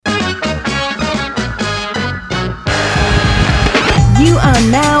You are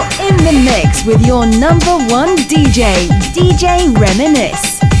now in the mix with your number one DJ, DJ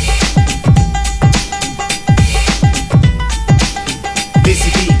Reminisce. Busy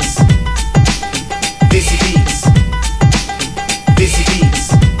beats. Busy beats. Busy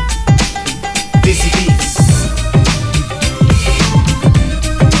beats. Busy beats.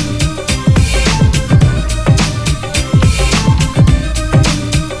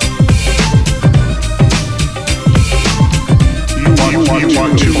 You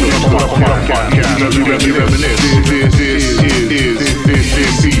want to podcast. This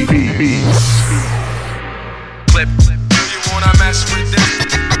is beats.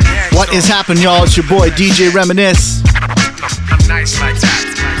 What is happening, y'all? It's your boy DJ Reminisce.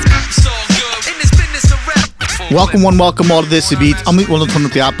 Welcome all to this beat. Amit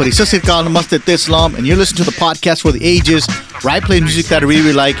Walnuthanuthyapari. Sasirkal Namaste Islam, and you're listening to the podcast for the ages, where I play music that I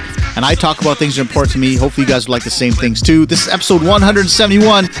really like, and I talk about things that are important to me. Hopefully, you guys will like the same things too. This is episode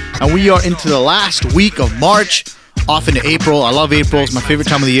 171, and we are into the last week of March, off into April. I love April. It's my favorite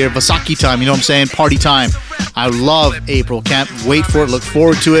time of the year. Vasaki time, you know what I'm saying? Party time. I love April. Can't wait for it. Look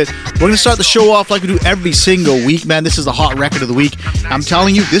forward to it. We're going to start the show off like we do every single week, man. This is the hot record of the week. I'm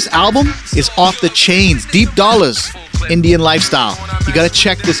telling you, this album is off the chains. Deep Dollars, Indian Lifestyle. You got to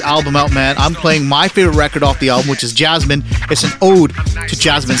check this album out, man. I'm playing my favorite record off the album, which is Jasmine. It's an ode to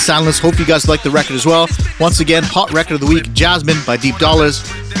Jasmine Sandler's. Hope you guys like the record as well. Once again, hot record of the week, Jasmine by Deep Dollars.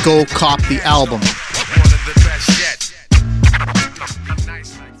 Go cop the album.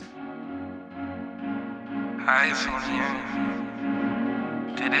 ਆਏ ਸੋਹਣੀਆਂ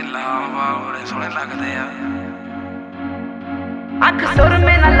ਤੇਰੇ ਲਾਵਾ ਬੜੇ ਸੋਹਣੇ ਲੱਗਦੇ ਆ ਅੱਖ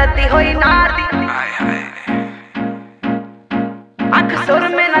ਸੁਰਮੇ ਨਾਲ ਲੱਦੀ ਹੋਈ ਨਾਰ ਦੀ ਹਾਏ ਹਾਏ ਅੱਖ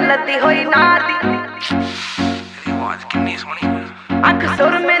ਸੁਰਮੇ ਨਾਲ ਲੱਦੀ ਹੋਈ ਨਾਰ ਦੀ ਤੇਰੀ ਆਵਾਜ਼ ਕਿੰਨੀ ਸੋਹਣੀ ਹੈ ਅੱਖ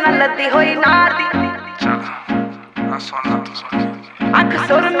ਸੁਰਮੇ ਨਾਲ ਲੱਦੀ ਹੋਈ ਨਾਰ ਦੀ ਚੱਲ ਆ ਸੁਣ ਅੱਖ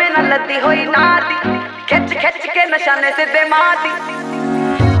ਸੁਰਮੇ ਨਾਲ ਲੱਦੀ ਹੋਈ ਨਾਰ ਦੀ ਖਿੱਚ ਖਿੱਚ ਕੇ ਨਿਸ਼ਾਨੇ ਸਿੱਧੇ ਮਾਰਦੀ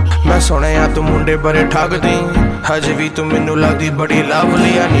ਮੈਂ ਸੁਣਿਆ ਤੂੰ ਮੁੰਡੇ ਬੜੇ ਠੱਗਦੀ ਹਜੇ ਵੀ ਤੂੰ ਮੈਨੂੰ ਲੱਗਦੀ ਬੜੀ lovely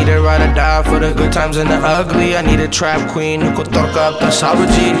I need a ride or die for the good times and the ugly I need a trap queen ਨੂੰ ਕੋ ਤੁਰਕਾ ਤਾਂ ਸਭ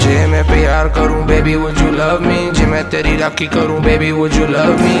ਜੀ ਜੇ ਮੈਂ ਪਿਆਰ ਕਰੂੰ baby would you love me ਜੇ ਮੈਂ ਤੇਰੀ ਰਾਖੀ ਕਰੂੰ baby would you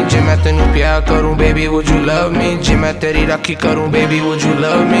love me ਜੇ ਮੈਂ ਤੈਨੂੰ ਪਿਆਰ ਕਰੂੰ baby would you love me ਜੇ ਮੈਂ ਤੇਰੀ ਰਾਖੀ ਕਰੂੰ baby would you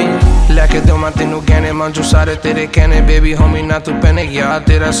love me ਲੈ ਕੇ ਦਵਾਂ ਤੈਨੂੰ ਗਹਿਣੇ ਮੰਜੂ ਸਾਰੇ ਤੇਰੇ ਕਹਿਣੇ baby homie ਨਾ ਤੂੰ ਪੈਨੇ ਯਾਰ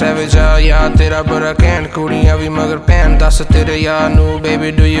ਤੇਰਾ savage ਆ ਯਾਰ ਤੇਰਾ ਬੜਾ ਕਹਿਣ ਕੁੜੀਆਂ ਵੀ ਮਗਰ ਪੈਣ ਦੱਸ ਤੇਰੇ ਯਾਰ ਨੂੰ baby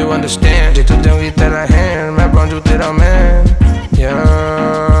do you understand ਜੇ ਤੂੰ ਦੇਂਗੀ ਤੇਰਾ hand ਮੈਂ ਬਣ ਜੂ ਤੇਰਾ man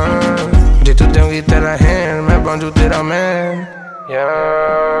yeah ਜੇ ਤੂੰ ਦੇਂਗੀ ਤੇਰਾ hand ਮੈਂ ਬਣ ਜੂ ਤੇਰਾ man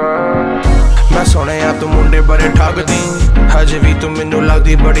yeah ਮੈਂ ਸੁਣਿਆ ਤੂੰ ਮੁੰਡੇ ਬੜੇ ਠੱਗਦੀ ਹਜੇ ਵੀ ਤੂੰ ਮੈਨੂੰ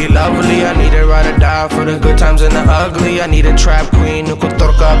ਲੱਗਦੀ ਬੜੀ lovely I need a ride or die for the good times and the ugly I need a trap queen ਨੂੰ ਕੋ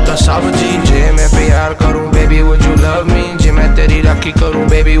ਤੁਰਕਾ ਤਾਂ ਸਭ ਜੀ ਜੇ ਮੈਂ ਪਿਆਰ ਕਰੂੰ baby would you love me ਜੇ ਮੈਂ ਤੇਰੀ ਰਾਖੀ ਕਰੂੰ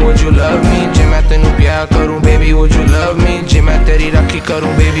baby would you love me ਜੇ ਮੈਂ ਤੈਨੂੰ ਪਿਆਰ ਕਰੂੰ baby would you love me ਜੇ ਮੈਂ ਤੇਰੀ ਰਾਖੀ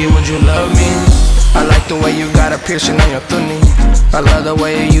ਕਰੂੰ baby would you love me I like the way you got a piercing on your thunny I love the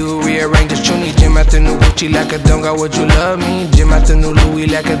way you rearrange your chunny ਜੇ ਮੈਂ ਤੈਨੂੰ Gucci ਲੈ ਕੇ ਦਊਂਗਾ would you love me ਜੇ ਮੈਂ ਤੈਨੂੰ Louis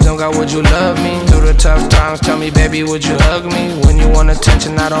ਲੈ ਕੇ ਦਊਂਗਾ would you love me through the tough times tell me baby would you hug me when you want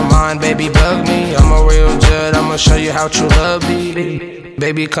attention I don't mind baby bug me I'm a real judge I'ma show you how true love be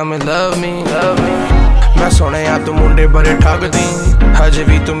baby come and love me ਮੈਂ ਸੁਣਿਆ ਤੂੰ ਮੁੰਡੇ ਬੜੇ ਠੱਗਦੀ ਹਜੇ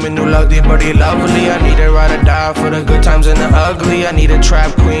ਵੀ ਤੂੰ ਮੈਨੂੰ ਲੱਗਦੀ ਬੜੀ lovely I need a ride or die for the good times and the ugly I need a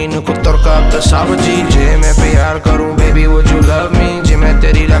trap queen ਨੂੰ ਕੋ ਤੁਰਕਾ ਤਾਂ ਸਭ ਜੀ ਜੇ ਮੈਂ ਪਿਆਰ ਕਰੂੰ baby would you love me ਜੇ ਮੈਂ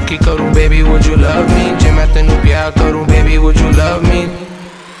ਤੇਰੀ ਰਾਖੀ ਕਰੂੰ baby would you love me ਜੇ ਮੈਂ ਤੈਨੂੰ ਪਿਆਰ ਕਰੂੰ baby would you love me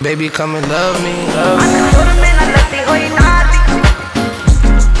baby come and love me ਅੱਖ ਸੁਰਮੇ ਨਾਲ ਲੱਦੀ ਹੋਈ ਨਾਰ ਦੀ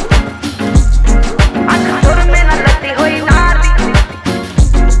ਅੱਖ ਸੁਰਮੇ ਨਾਲ ਲੱਦੀ ਹੋਈ ਨਾਰ ਦੀ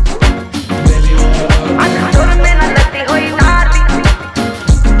ਅੱਖ ਸੁਰਮੇ ਨਾਲ ਲੱਦੀ ਹੋਈ ਨਾਰ ਦੀ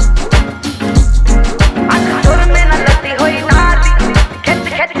ਅੱਖ ਸੁਰਮੇ ਨਾਲ ਲੱਦੀ ਹੋਈ ਨਾਰ ਦੀ ਖਿੱਚ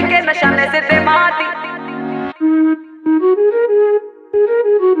ਖਿੱਚ ਕੇ ਨਿਸ਼ਾਨੇ ਸਿੱਧੇ ਮਾਰਦੀ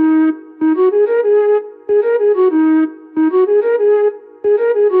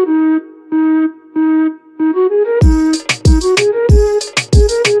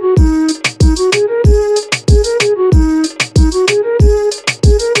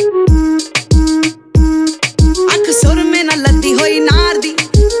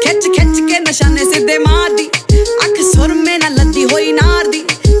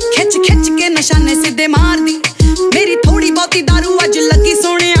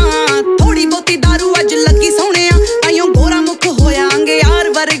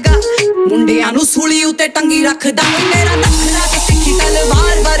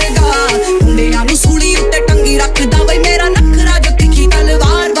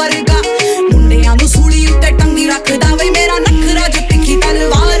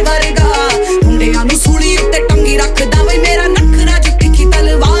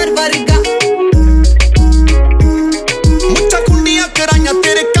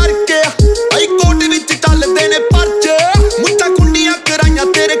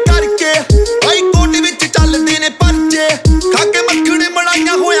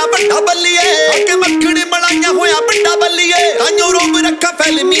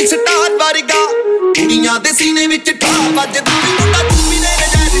ਕੁੜੀਆਂ ਦੇ ਸੀਨੇ ਵਿੱਚ ਠਾ ਵੱਜਦਾ ਵੇ ਮੁੰਡਾ ਚੁੱਪੀ ਦੇ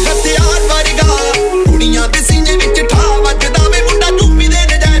ਨਜਾਇਜ਼ ਹਥਿਆਰ ਵਰਗਾ ਕੁੜੀਆਂ ਦੇ ਸੀਨੇ ਵਿੱਚ ਠਾ ਵੱਜਦਾ ਵੇ ਮੁੰਡਾ ਚੁੱਪੀ ਦੇ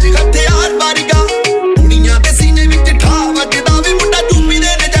ਨਜਾਇਜ਼ ਹਥਿਆਰ ਵਰਗਾ ਕੁੜੀਆਂ ਦੇ ਸੀਨੇ ਵਿੱਚ ਠਾ ਵੱਜਦਾ ਵੇ ਮੁੰਡਾ ਚੁੱਪੀ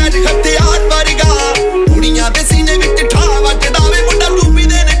ਦੇ ਨਜਾਇਜ਼ ਹਥਿਆਰ ਵਰਗਾ ਕੁੜੀਆਂ ਦੇ ਸੀਨੇ ਵਿੱਚ ਠਾ ਵੱਜਦਾ ਵੇ ਮੁੰਡਾ ਚੁੱਪੀ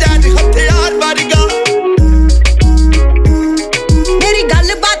ਦੇ ਨਜਾਇਜ਼ ਹਥਿਆਰ ਵਰਗਾ ਮੇਰੀ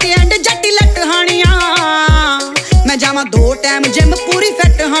ਗੱਲ ਬਾਤ ਐਂਡ ਜੱਟੀ ਲੱਟ ਹਾਣੀਆਂ ਮੈਂ ਜਾਵਾਂ 2 ਟਾਈਮ ਜਿਮ ਪੂਰੀ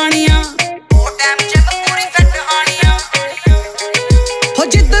ਫਿੱਟ ਹਾਣੀਆਂ 2 ਟਾਈਮ ਜਿਮ ਪੂਰੀ ਫਿੱਟ ਹਾਣੀਆਂ ਹੋ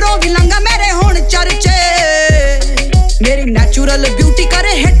ਜਿੱਧਰੋਂ ਵੀ ਲੰਘਾ ਮੇਰੇ ਹੁਣ ਚਰਚੇ ਮੇਰੀ ਨੈਚੁਰਲ ਬਿਊਟੀ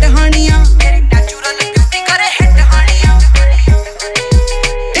ਕਰੇ ਹਿੱਟ ਹਾਣੀਆਂ ਮੇਰੀ ਨੈਚੁਰਲ ਬਿਊਟੀ ਕਰੇ ਹਿੱਟ ਹਾਣੀਆਂ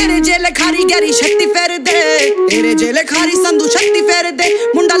ਤੇਰੇ ਜੇਲੇ ਖਾਰੀ ਗੈਰੀ ਛੱਤੀ ਫਿਰਦੇ ਤੇਰੇ ਜੇਲੇ ਖਾਰੀ ਸੰਧੂ ਛੱਤੀ ਫਿਰਦੇ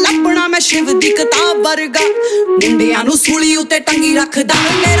ਮੁੰਡਾ ਲੱਭਣਾ ਮੈਂ ਸ਼ਿਵ ਦੀ ਕਿਤਾਬ ਵਰਗਾ ਮੁੰਡਿਆਂ ਨੂੰ ਸੂਲੀ ਉੱਤੇ ਟੰਗੀ ਰੱਖਦਾ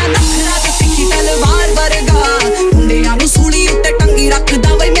ਮੇਰਾ ਨਖਰਾ ਤੇ ਤਿੱਖੀ ਤਲਵਾਰ ਵਰਗਾ ਮੁੰਡਿਆਂ ਨੂੰ ਸੂਲੀ ਉੱਤੇ ਟੰਗੀ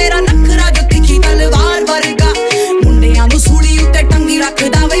ਰੱਖਦਾ ਵੇ ਮੇਰਾ ਨਖਰਾ ਜੋ ਤਿੱਖੀ ਤਲਵਾਰ ਵਰਗਾ ਮੁੰਡਿਆਂ ਨੂੰ ਸੂਲੀ ਉੱਤੇ ਟੰਗੀ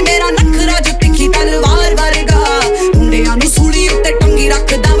ਰੱਖਦਾ ਵੇ ਮੇਰਾ ਨਖਰਾ ਜੋ ਤਿੱਖੀ ਤਲਵਾਰ ਵਰਗਾ ਮੁੰਡਿਆਂ ਨੂੰ ਸੂਲੀ ਉੱਤੇ ਟੰਗੀ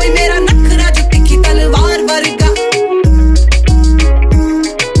ਰੱਖਦਾ ਵੇ ਮੇਰਾ ਨਖਰਾ ਜੋ ਤਿੱਖੀ ਤਲਵਾਰ ਵਰਗਾ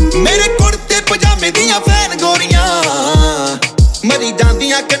ਮੇਰੇ ਕੁੜਤੇ ਪਜਾਮੇ ਦੀਆਂ ਫੈਨ ਗੋਰੀਆਂ ਮਰੀ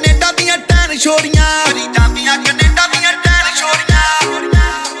ਜਾਂਦੀਆਂ ਕੈਨੇਡਾ ਦੀਆਂ ਟੈਨ ਛੋਰੀਆਂ ਮਰੀ ਜਾਂਦੀਆਂ ਕੈਨੇਡਾ ਦੀਆਂ ਟੈਨ ਛੋਰੀਆਂ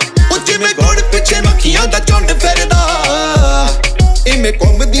ਉਹ ਜਿਵੇਂ ਘੋੜ ਪਿੱਛੇ ਮੱਖੀਆਂ ਦਾ ਝੁੰਡ ਫਿਰਦਾ ਇਵੇਂ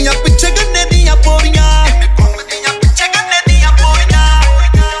ਘੁੰਮਦੀਆਂ ਪਿੱਛੇ ਗੰਨੇ ਦੀਆਂ ਪੋਰੀਆਂ ਇਵੇਂ ਘੁੰਮਦੀਆਂ ਪਿੱਛੇ ਗੰਨੇ ਦੀਆਂ ਪੋਰੀਆਂ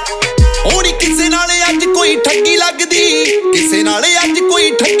ਹੁਣ ਕਿਸੇ ਨਾਲ ਅੱਜ ਕੋਈ ਠੱਗੀ ਲੱਗਦੀ ਕਿਸੇ ਨਾਲ ਅੱਜ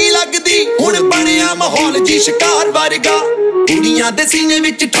ਕੋਈ ਠੱਗੀ ਲੱਗਦੀ ਹੁਣ ਬਣਿਆ ਮਾਹੌਲ ਜੀ ਸ਼ਿਕਾਰ ਵਰਗਾ ਕੁੜੀਆਂ ਦੇ ਸੀਨੇ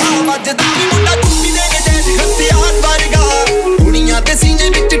ਵਿੱਚ ਠਾ ਵੱਜਦਾ ਵੇ ਮੁੰਡਾ ਚੁੱਪੀ ਦੇ ਨਜਾਇਜ਼ ਹਥਿਆਰ ਵਰਗਾ ਕੁੜੀਆਂ ਦੇ ਸੀਨੇ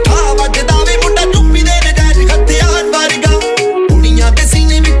ਵਿੱਚ ਠਾ ਵੱਜਦਾ ਵੇ ਮੁੰਡਾ ਚੁੱਪੀ ਦੇ ਨਜਾਇਜ਼ ਹਥਿਆਰ ਵਰਗਾ ਕੁੜੀਆਂ ਦੇ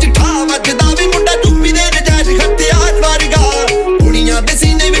ਸੀਨੇ ਵਿੱਚ ਠਾ ਵੱਜਦਾ ਵੇ ਮੁੰਡਾ ਚੁੱਪੀ ਦੇ ਨਜਾਇਜ਼ ਹਥਿਆਰ ਵਰਗਾ ਕੁੜੀਆਂ ਦੇ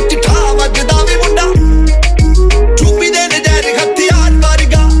ਸੀਨੇ ਵਿੱਚ ਠਾ ਵੱਜਦਾ ਵੇ ਮੁੰਡਾ ਚੁੱਪੀ ਦੇ ਨਜਾਇਜ਼ ਹਥਿਆਰ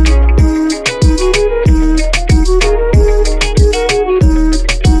ਵਰਗਾ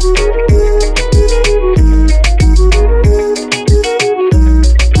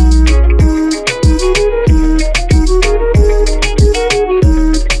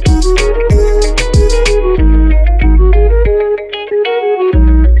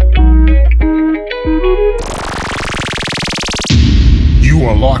You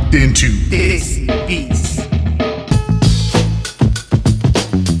are locked into This Beats.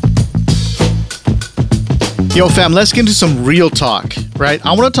 Yo, fam, let's get into some real talk, right?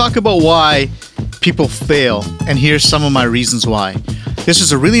 I want to talk about why people fail, and here's some of my reasons why. This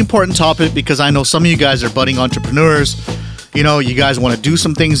is a really important topic because I know some of you guys are budding entrepreneurs. You know, you guys want to do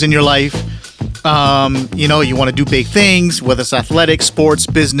some things in your life. You know, you want to do big things, whether it's athletics, sports,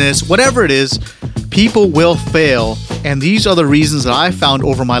 business, whatever it is. People will fail, and these are the reasons that I found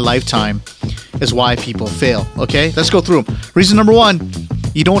over my lifetime is why people fail. Okay, let's go through them. Reason number 1,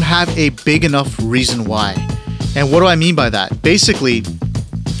 you don't have a big enough reason why. And what do I mean by that? Basically,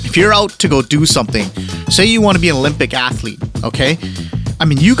 if you're out to go do something, say you want to be an Olympic athlete, okay? I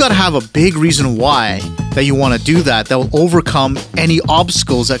mean, you got to have a big reason why that you want to do that will overcome any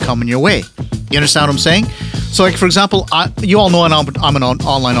obstacles that come in your way. You understand what I'm saying? So, like, for example, you all know I'm an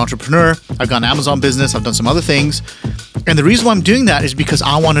online entrepreneur. I've got an Amazon business. I've done some other things. And the reason why I'm doing that is because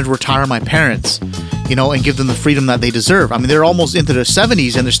I wanted to retire my parents, you know, and give them the freedom that they deserve. I mean, they're almost into their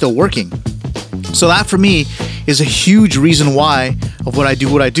 70s and they're still working. So that for me is a huge reason why of what I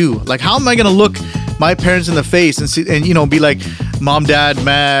do. Like, how am I going to look my parents in the face and you know, be like, Mom, Dad,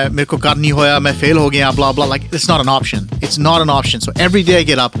 mere ko kar nahi hoya, main fail ho gaya, blah, blah. Like, it's not an option. It's not an option. So every day I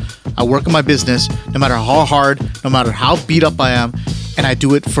get up, I work on my business, no matter how hard, no matter how beat up I am, and I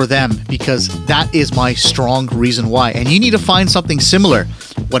do it for them because that is my strong reason why. And you need to find something similar.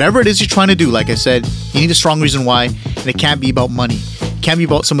 Whatever it is you're trying to do, like I said, you need a strong reason why, and it can't be about money. It can't be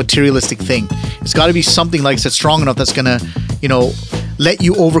about some materialistic thing. It's got to be something, like I said, strong enough that's going to, you know, let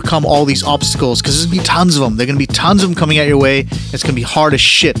you overcome all these obstacles, because there's going to be tons of them. There are going to be tons of them coming at your way. It's going to be hard as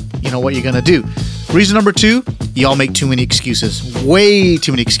shit, you know, what you're going to do. Reason number 2, y'all make too many excuses. Way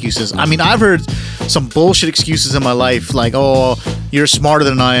too many excuses. I mean, I've heard some bullshit excuses in my life, like, oh, you're smarter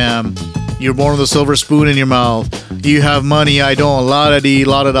than I am. You're born with a silver spoon in your mouth. You have money, I don't. La-da-dee,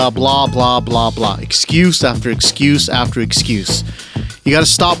 la-da-da, blah, blah, blah, blah. Excuse after excuse after excuse. You got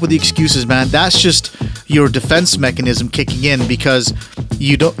to stop with the excuses, man. That's just your defense mechanism kicking in because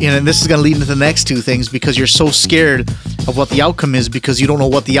you don't, you know, and this is going to lead into the next 2 things, because you're so scared of what the outcome is because you don't know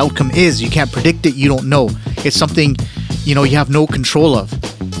what the outcome is. You can't predict it. You don't know. It's something, you know, you have no control of,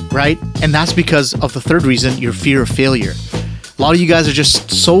 right? And that's because of the 3rd reason, your fear of failure. A lot of you guys are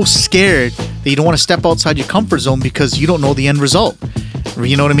just so scared that you don't want to step outside your comfort zone because you don't know the end result.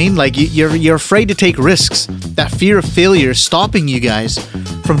 You know what I mean? Like you're afraid to take risks. That fear of failure is stopping you guys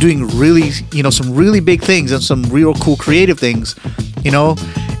from doing really, some really big things and some real cool creative things,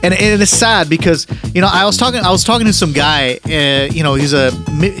 And it's sad because I was talking to some guy. I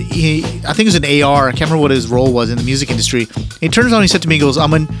think he's an AR. I can't remember what his role was in the music industry. He turns on. He said to me, he goes,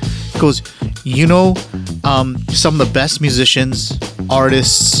 some of the best musicians,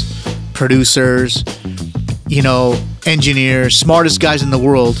 artists, producers, engineers, smartest guys in the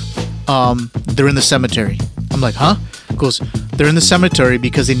world, they're in the cemetery. I'm like, huh? He goes, they're in the cemetery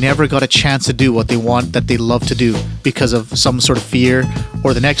because they never got a chance to do what they want, that they love to do, because of some sort of fear,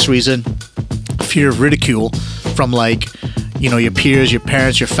 or the next reason, fear of ridicule from your peers, your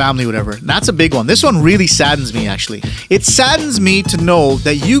parents, your family, whatever. And that's a big one. This one really saddens me, actually. It saddens me to know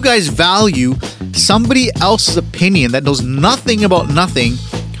that you guys value somebody else's opinion that knows nothing about nothing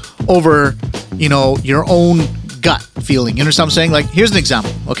over, your own gut feeling. You understand what I'm saying? Like, here's an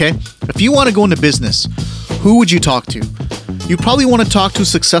example, okay? If you want to go into business, who would you talk to? You probably want to talk to a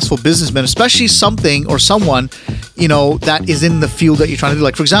successful businessman, especially something or someone, that is in the field that you're trying to do.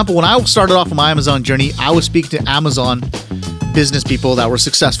 Like, for example, when I started off on my Amazon journey, I would speak to Amazon business people that were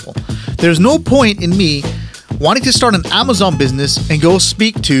successful. There's no point in me wanting to start an Amazon business and go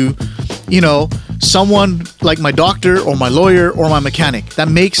speak to, someone like my doctor or my lawyer or my mechanic. That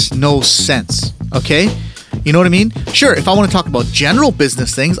makes no sense, okay? You know what I mean? Sure, if I want to talk about general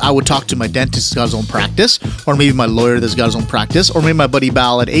business things, I would talk to my dentist who's got his own practice, or maybe my lawyer that's got his own practice, or maybe my buddy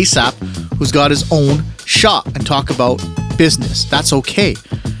Bal at ASAP who's got his own shop, and talk about business. That's okay.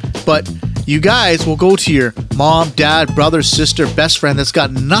 But you guys will go to your mom, dad, brother, sister, best friend that's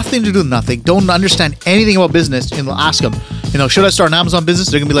got nothing to do with nothing, don't understand anything about business, and they'll ask them, should I start an Amazon business?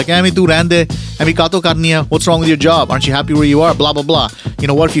 They're going to be like, what's wrong with your job? Aren't you happy where you are? Blah, blah, blah.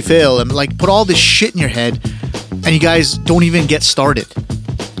 What if you fail? And put all this shit in your head, and you guys don't even get started.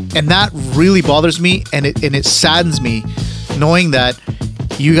 And that really bothers me, and it saddens me knowing that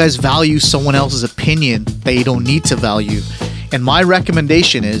you guys value someone else's opinion that you don't need to value. And my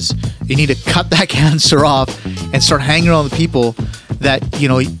recommendation is you need to cut that cancer off and start hanging around the people that,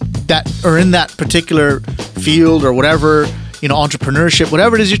 that are in that particular field or whatever, entrepreneurship,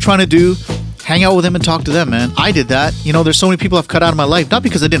 whatever it is you're trying to do. Hang out with them and talk to them, man. I did that. There's so many people I've cut out of my life, not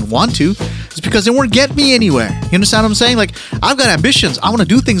because I didn't want to, it's because they weren't getting me anywhere. You understand what I'm saying? Like, I've got ambitions. I want to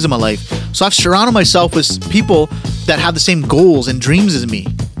do things in my life. So I've surrounded myself with people that have the same goals and dreams as me.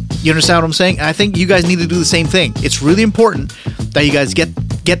 You understand what I'm saying? And I think you guys need to do the same thing. It's really important that you guys get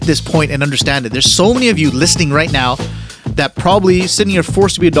this point and understand it. There's so many of you listening right now that probably sitting here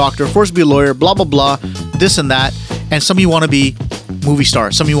forced to be a doctor, forced to be a lawyer, blah, blah, blah, this and that. And some of you want to be movie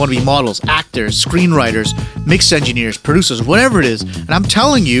stars. Some of you want to be models, actors, screenwriters, mix engineers, producers, whatever it is. And I'm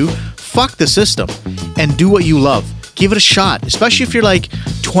telling you, fuck the system and do what you love. Give it a shot, especially if you're like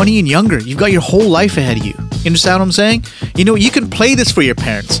 20 and younger. You've got your whole life ahead of you. You understand what I'm saying? You can play this for your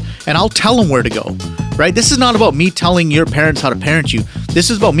parents, and I'll tell them where to go, right? This is not about me telling your parents how to parent you. This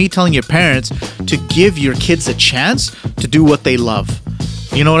is about me telling your parents to give your kids a chance to do what they love.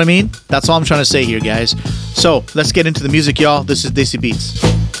 You know what I mean? That's all I'm trying to say here, guys. So, let's get into the music, y'all. This is Desi Beats.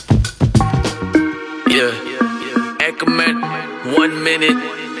 Yeah. Echoman, 1 minute,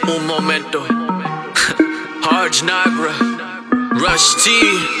 un momento. Harj Nagra, Rush T,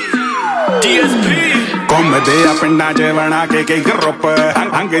 DSP. ਘੁੰਮਦੇ ਆ ਪਿੰਡਾਂ 'ਚ ਬਣਾ ਕੇ ਕਈ group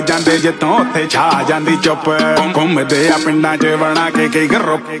ਹੰਗ ਜਾਂਦੇ ਜਿੱਥੋਂ ਉੱਥੇ ਛਾ ਜਾਂਦੀ ਚੁੱਪ ਘੁੰਮਦੇ ਆ ਪਿੰਡਾਂ 'ਚ ਬਣਾ ਕੇ ਕਈ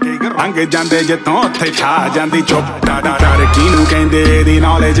ਗਰੁੱਪ ਹੰਗ ਜਾਂਦੇ ਜਿੱਥੋਂ ਉੱਥੇ ਛਾ ਜਾਂਦੀ ਚੁੱਪ ਡਰ ਕਿਹਨੂੰ ਕਹਿੰਦੇ ਦੀ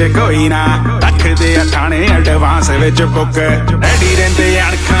ਨੌਲੇਜ ਕੋਈ ਨਾ ਰੱਖਦੇ ਆ ਥਾਣੇ ਐਡਵਾਂਸ ਵਿੱਚ ਕੁੱਕ ਰੈਡੀ ਰਹਿੰਦੇ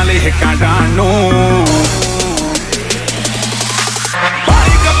ਅਣਖਾਂ ਲਈ ਹਿੱਕਾਂ ਡਾਣ ਨੂੰ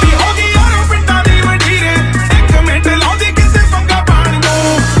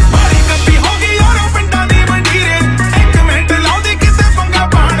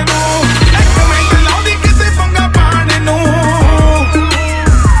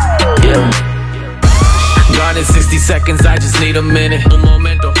In 60 seconds, I just need a minute.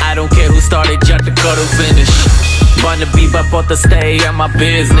 I don't care who started, just the cuddle finish. Wanna be about to stay at my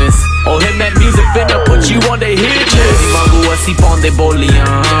business. Oh, hit that music finna put you on the hit list. Mangu assi paunde boliyan,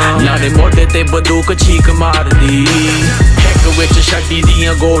 naale mode te bandook cheek mardi. Heck vich shadi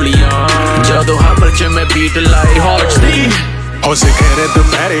diyan goliyan, jadon hamar ch main beat lai harjdi. ਹੋ ਸਿਖਰੇ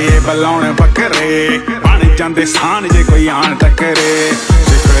ਦੁਪਹਿਰੇ ਬਲਾਉਣ ਬੱਕਰੇ ਬਣ ਜਾਂਦੇ ਸਾਨ ਜੇ ਕੋਈ ਆਣ ਟੱਕਰੇ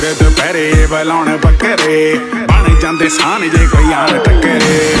ਸਿਖਰੇ ਦੁਪਹਿਰੇ ਬਲਾਉਣ ਬੱਕਰੇ ਬਣ ਜਾਂਦੇ ਸਾਨ ਜੇ ਕੋਈ ਆਣ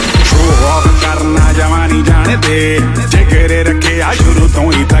ਟੱਕਰੇ ਸ਼ੋਅ ਆਫ ਕਰਨਾ ਜਵਾਨੀ ਜਾਣਦੇ ਜਿਗਰੇ ਰੱਖਿਆ ਸ਼ੁਰੂ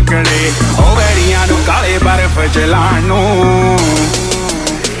ਤੋਂ ਹੀ ਤਕੜੇ ਉਹ ਵੈਰੀਆਂ ਨੂੰ ਕਾਲੇ ਬਰਫ਼ ਚਲਾਣ ਨੂੰ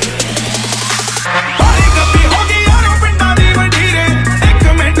ਬਾਰੀ ਕੱਪੀ ਹੋ ਗਈ ਯਾਰੋ ਪਿੰਡਾਂ ਦੀ ਮੰਡੀਰੇ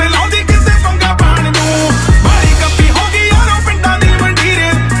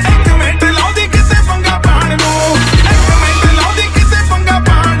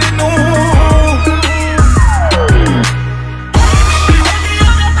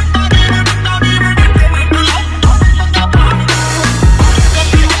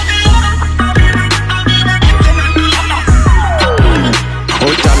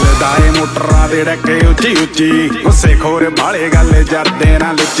ਤੇ ਡੱਕੇ ਉੱਚੀ ਉੱਚੀ ਗੁੱਸੇ ਖੋਰ ਬਾਲੇ ਗੱਲ ਜਰਦੇ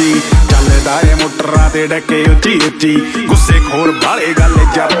ਨਾ ਲੁੱਚੀ ਚੱਲਦਾ ਏ ਮੋਟਰਾਂ ਤੇ ਡੱਕੇ ਉੱਚੀ ਉੱਚੀ ਗੁੱਸੇ ਖੋਰ ਬਾਲੇ ਗੱਲ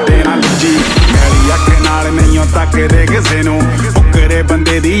ਜਰਦੇ ਨਾ ਲੁੱਚੀ ਮੈਲੀ ਅੱਖ ਨਾਲ ਨਹੀਂਓ ਤੱਕਦੇ ਕਿਸੇ ਨੂੰ ਫੁਕਰੇ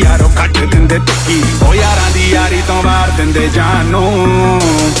ਬੰਦੇ ਦੀ ਯਾਰੋ ਕੱਟ ਦਿੰਦੇ ਟੁੱਕੀ ਉਹ ਯਾਰਾਂ ਦੀ ਯਾਰੀ ਤੋਂ ਵਾਰ ਦਿੰਦੇ ਜਾਨ ਨੂੰ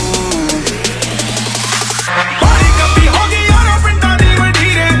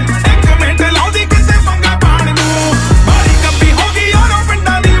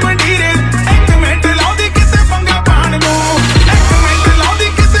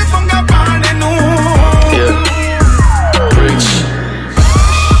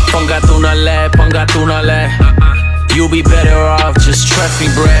पंगा तू ना ले You be better off, just trust me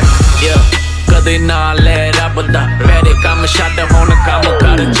bruh Yeah ਕਦੇ ਨਾ ਲੈ ਰੱਬ ਦਾ ਮੇਰੇ ਕੰਮ ਛੱਡ ਹੁਣ ਕੰਮ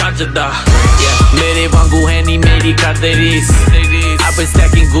ਕਰ ਜੱਜ ਦਾ ਮੇਰੇ ਵਾਂਗੂ ਹੈ ਨੀ ਮੇਰੀ ਕਰਦੇ ਰੀਸ I've been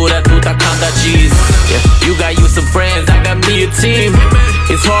stacking good ਤੂੰ ਤਾਂ ਖਾਂਦਾ cheese You got you some friends, I got me a team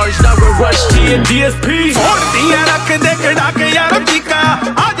It's hard, it's not a rush to your DSP ਫੋੜਦੀਆਂ ਰੱਖ ਦੇ ਕਢਾ ਕੇ ਯਾਰੋ ਚੀਕਾ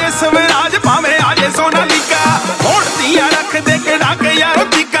ਆਜੇ ਸਵਰਾਜ ਭਾਵੇਂ ਆਜੇ ਸੋਨਾਲੀਕਾ ਫੋੜਦੀਆਂ ਰੱਖ ਦੇ ਕਢਾ ਕੇ ਯਾਰੋ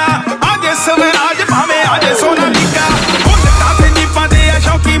ਚੀਕਾ ਆਜੇ ਸਵਰਾਜ ਭਾਵੇਂ ਆਜੇ ਸੋਨਾਲੀਕਾ ਬੁੱਲਟਾਂ ਤੇ ਜੀਪਾਂ ਦੇ ਆ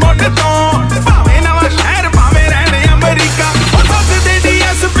ਸ਼ੌਕੀ ਮੋਢ ਤੋਂ ਭਾਵੇਂ ਨਵਾਂ ਸ਼ਹਿਰ ਭਾਵੇਂ ਰਹਿਣੇ ਅਮਰੀਕਾ ਉਹ ਦੱਸਦੇ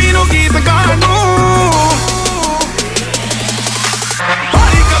DSP ਨੂੰ ਗੀਤ ਗਾਣ ਨੂੰ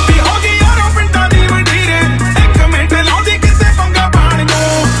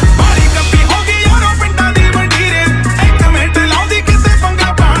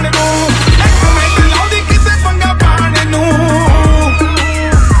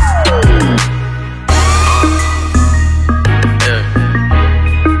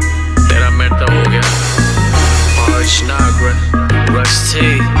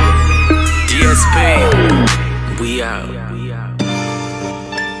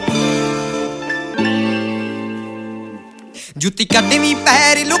ਜੁੱਤੀ ਕੱਢਵੀਂ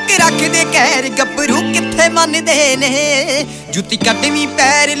ਪੈਰ ਲੁੱਕ ਰੱਖਦੇ ਕਹਿਰ ਗੱਭਰੂ ਕਿੱਥੇ ਮੰਨਦੇ ਨੇ ਜੁੱਤੀ ਕੱਢਵੀਂ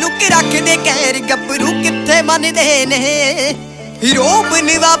ਪੈਰ ਲੁੱਕ ਰੱਖਦੇ ਕਹਿਰ ਗੱਭਰੂ ਕਿੱਥੇ ਮੰਨਦੇ ਨੇ ਰੋਬ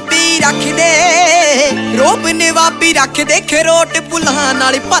ਨਵਾਬੀ ਰੱਖਦੇ ਖਰੋਟ ਬੁਲਾਂ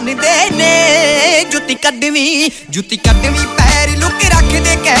ਨਾਲ ਭੰਨਦੇ ਨੇ ਜੁੱਤੀ ਕੱਢਵੀਂ ਪੈਰ ਲੁੱਕ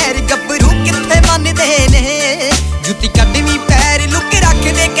ਰੱਖਦੇ ਕਹਿਰ ਗੱਭਰੂ ਕਿੱਥੇ ਮੰਨਦੇ ਨੇ ਜੁੱਤੀ ਕੱਢਵੀਂ ਪੈਰ ਲੁੱਕ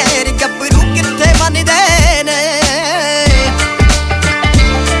ਰੱਖਦੇ ਕਹਿਰ ਗੱਭਰੂ ਕਿੱਥੇ ਮੰਨਦੇ ਨੇ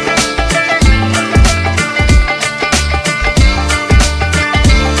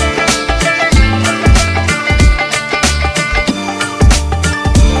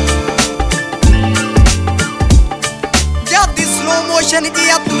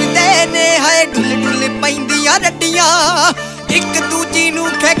ਜਿਆ ਤੁਰਦੇ ਨੇ ਹਾਏ ਢੁੱਲ ਪੈਂਦੀਆਂ ਰੱਡੀਆਂ ਇੱਕ ਦੂਜੀ ਨੂੰ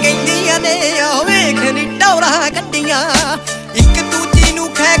ਖੈ ਕਹਿੰਦੀਆਂ ਨੇ ਆ ਵੇਖ ਨੀ ਟੌਰਾਂ ਗੱਡੀਆਂ ਇੱਕ ਦੂਜੀ ਨੂੰ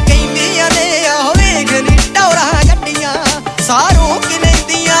ਖੈ ਕਹਿੰਦੀਆਂ ਨੇ ਆ ਵੇਖ ਨੀ ਟੌਰਾਂ ਗੱਡੀਆਂ ਸਾਹ ਰੋਕ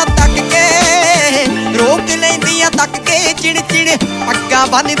ਲੈਂਦੀਆਂ ਤੱਕ ਕੇ ਚਿਣ ਪੱਗਾਂ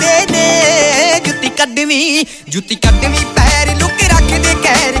ਬੰਨਦੇ ਨੇ ਜੁੱਤੀ ਕੱਢਵੀਂ ਪੈਰ ਲੁੱਕ ਰੱਖਦੇ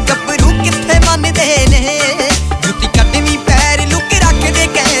ਕਹਿਰ ਗੱਭਰੂ ਕਿੱਥੇ ਮੰਨਦੇ ਨੇ ਜੁੱਤੀ ਕੱਢਵੀਂ ਪੈਰ ਲੁੱਕ ਰੱਖਦੇ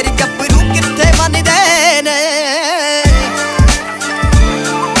ਕਹਿਰ ਗੱਭਰੂ ਕਿੱਥੇ ਮੰਨਦੇ ਨੇ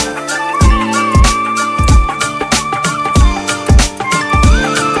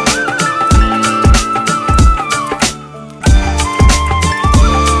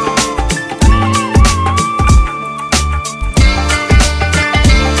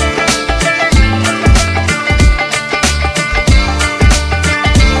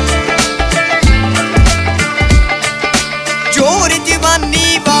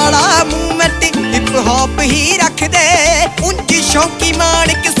ਹੀ ਰੱਖਦੇ ਉਂਝ ਸ਼ੌਕੀ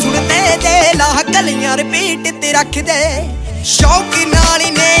ਮਾਣਕ ਸੁਣਦੇ ਦੇ ਲਾਹ ਗਲੀਆਂ ਰਿਪੀਟ ਤੇ ਰੱਖਦੇ ਸ਼ੌਕ ਨਾਲ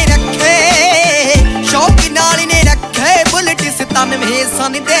ਹੀ ਨੇ ਰੱਖੇ ਬੁਲਟ 97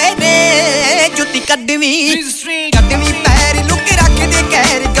 ਸੰਦੇ ਨੇ ਜੁੱਤੀ ਕੱਢਵੀਂ ਪੈਰ ਲੁੱਕ ਰੱਖਦੇ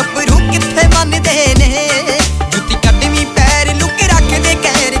ਕਹਿਰ ਗੱਭਰੂ ਕਿੱਥੇ ਮੰਨਦੇ ਨੇ ਜੁੱਤੀ ਕੱਢਵੀਂ ਪੈਰ ਲੁੱਕ ਰੱਖਦੇ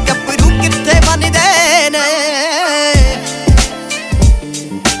ਕਹਿਰ ਗੱਭਰੂ ਕਿੱਥੇ ਮੰਨਦੇ ਨੇ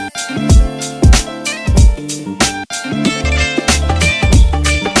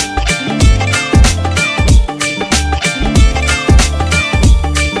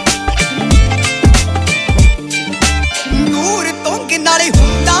ਨਾਲੇ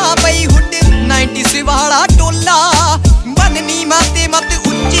ਹੁੰਦਾ ਬਈ ਹੁੱਡ 90s ਵਾਲਾ ਟੋਲਾ ਬੰਨਨੀ ਮਾਤੇ ਮਤ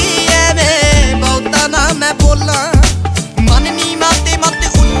ਉੱਚੀ ਐਵੇਂ ਬਹੁਤਾ ਨਾ ਮੈਂ ਬੋਲਾਂ ਮੰਨਨੀ ਮਾਤੇ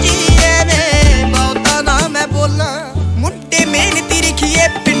ਮਤ ਉੱਚੀ ਐਵੇਂ ਬਹੁਤਾ ਨਾ ਮੈਂ ਬੋਲਾਂ ਮੁੰਡੇ ਮਿਹਨਤੀ ਰਖੀਏ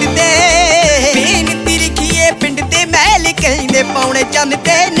ਪਿੰਡ ਦੇ ਮੈਲ ਕਹਿੰਦੇ ਪੌਣੇ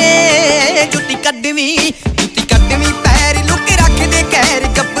ਚੰਨਦੇ ਨੇ ਜੁੱਤੀ ਕੱਢਵੀਂ ਪੈਰ ਲੁੱਕ ਰੱਖਦੇ ਕਹਿਰ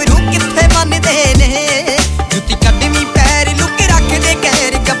ਗੱਭਰੂ ਕਿੱਥੇ ਮੰਨਦੇ ਨੇ ਜੁੱਤੀ ਕੱਢਵੀਂ ਪੈਰ ਲੁੱਕ ਰੱਖਦੇ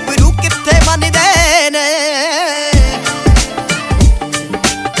ਕਹਿਰ ਗੱਭਰੂ ਕਿੱਥੇ ਮੰਨਦੇ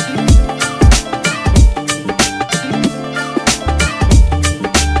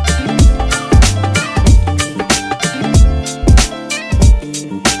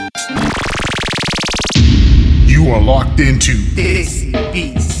into Desi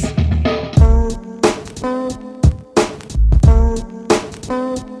Beats.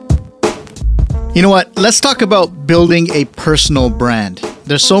 You know what? Let's talk about building a personal brand.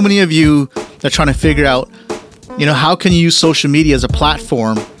 There's so many of you that are trying to figure out, how can you use social media as a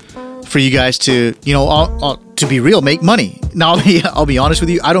platform for you guys to, to be real, make money. Now, I'll be honest with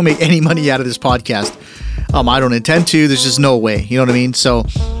you, I don't make any money out of this podcast. I don't intend to. There's just no way. You know what I mean? So,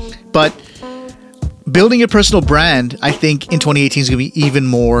 but building a personal brand, I think in 2018 is going to be even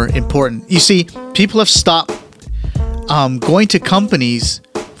more important. You see, people have stopped going to companies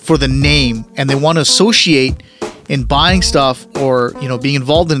for the name, and they want to associate in buying stuff or being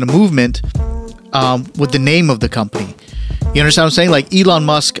involved in a movement with the name of the company. You understand what I'm saying? Like Elon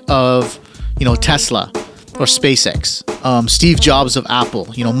Musk of Tesla or SpaceX, Steve Jobs of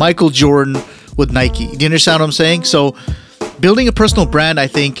Apple, Michael Jordan with Nike. Do you understand what I'm saying? So building a personal brand, I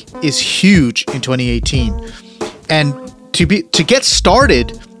think, is huge in 2018. And to get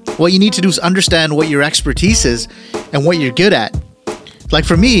started, what you need to do is understand what your expertise is and what you're good at. Like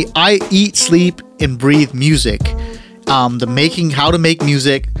for me, I eat, sleep, and breathe music. How to make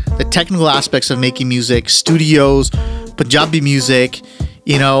music, the technical aspects of making music, studios, Punjabi music,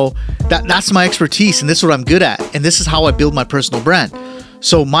 that's my expertise, and this is what I'm good at, and this is how I build my personal brand.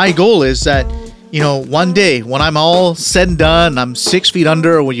 So my goal is that, one day when I'm all said and done, I'm 6 feet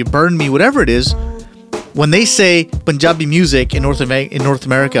under, or when you burn me, whatever it is, when they say Punjabi music in North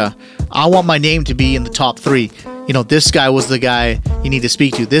America, I want my name to be in the top 3. This guy was the guy you need to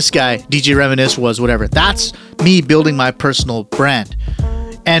speak to. This guy, DJ Reminisce, was whatever. That's me building my personal brand.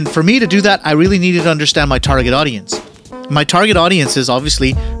 And for me to do that, I really needed to understand my target audience. My target audience is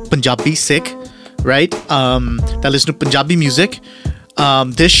obviously Punjabi Sikh, right? That listen to Punjabi music.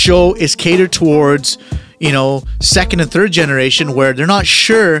 This show is catered towards, second and third generation, where they're not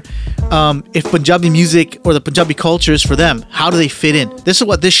sure if Punjabi music or the Punjabi culture is for them. How do they fit in? This is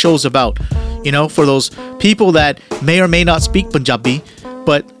what this show is about. For those people that may or may not speak Punjabi,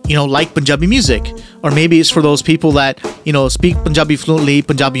 but, like Punjabi music. Or maybe it's for those people that, speak Punjabi fluently,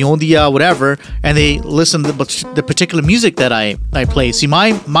 Punjabi ondiya, whatever, and they listen to the particular music that I play. See,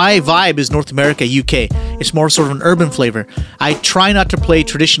 my vibe is North America, UK. It's more sort of an urban flavor. I try not to play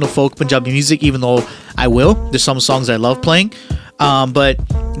traditional folk Punjabi music, even though I will. There's some songs I love playing. But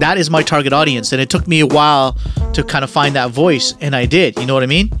that is my target audience. And it took me a while to kind of find that voice, and I did. You know what I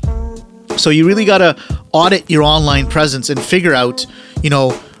mean? So you really got to audit your online presence and figure out,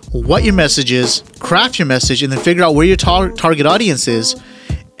 what your message is, craft your message, and then figure out where your target audience is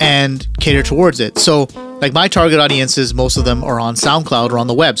and cater towards it. So, like my target audiences, most of them are on SoundCloud or on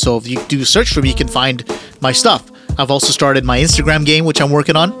the web. So if you do search for me, you can find my stuff. I've also started my Instagram game, which I'm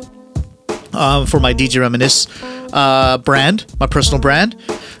working on for my DJ Reminisce brand, my personal brand.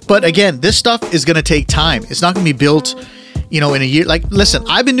 But again, this stuff is going to take time. It's not going to be built, in a year. Like, listen,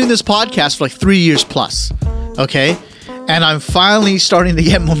 I've been doing this podcast for like 3 years plus, okay? And I'm finally starting to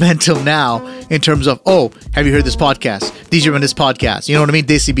get momentum now in terms of, have you heard this podcast? DJ Reminisce podcast. You know what I mean?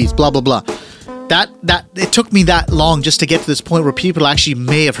 Desi Beats, blah, blah, blah. That it took me that long just to get to this point where people actually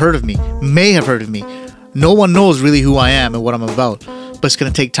may have heard of me. No one knows really who I am and what I'm about, but it's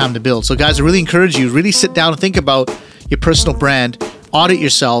going to take time to build. So guys, I really encourage you, really sit down and think about your personal brand, audit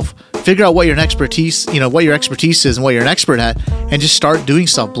yourself, figure out what your expertise, what your expertise is and what you're an expert at, and just start doing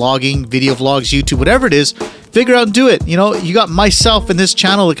stuff, blogging, video vlogs, YouTube, whatever it is, figure out and do it. You got myself in this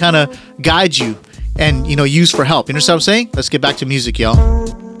channel to kind of guide you and, use for help. You understand what I'm saying? Let's get back to music, y'all.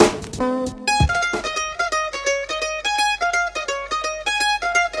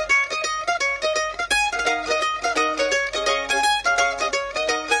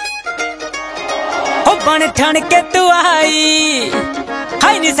 बन ठन के तू आई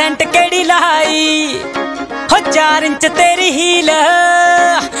high नी scent केड़ी लाई हो 4 inch तेरी heal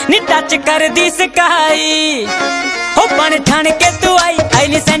नी touch कर दी स्काई हो बन ठन के तू आई हाई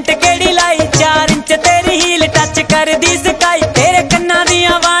नी सेंट केड़ी लाई 4 इंच तेरी हील टच कर दी स्काई तेरे कन्ना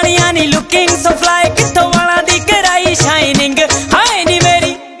दियां वालियां नी लुकिंग सो फ्लाई किथों वाला दी कराई शाइनिंग हाय नी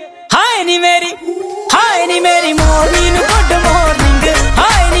मेरी हाय नी मेरी हाय नी मेरी मॉर्निंग गुड मॉर्निंग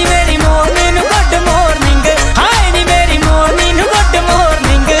हाय नी मेरी मॉर्निंग गुड मॉर्निंग हाय नी मेरी मॉर्निंग गुड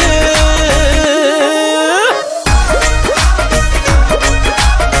मॉर्निंग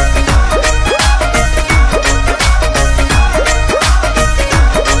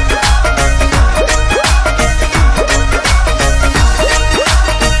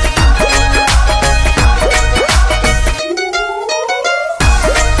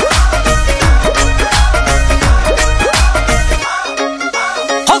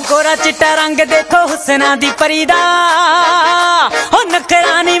चिट्टा रंग देखो हुस्ना दी परी दा ओ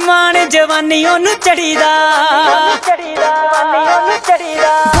नखरा नी मान जवानी ओनू चढ़ीदा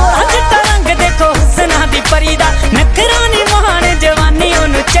गोरा चिट्टा रंग देखो हुस्ना दी परी दा नखरा नी मान जवानी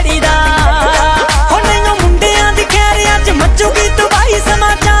ओनू चढ़ीदा ओ नैनो मुंडियां दी खैर अज मचूगी तबाही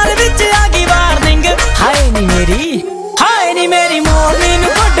समाचार विच आ गई वार्निंग हाय नी मेरी मॉर्निंग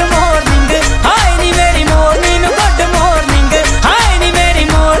गुड मॉर्निंग हाय नी मेरी मॉर्निंग गुड मॉर्निंग हाय नी मेरी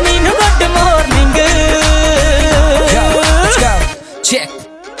morning good morning check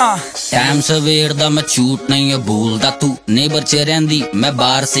time ਸਵੇਰ ਦਾ ਮੈਂ ਝੂਠ ਨਹੀਂ ਭੁੱਲਦਾ ਤੂੰ ਨੇਬਰ ਚ ਰਹਿੰਦੀ ਮੈਂ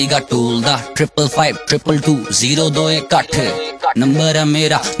ਬਾਹਰ ਸੀਗਾ ਟੋਲਦਾ 55520218 ਨੰਬਰ ਹੈ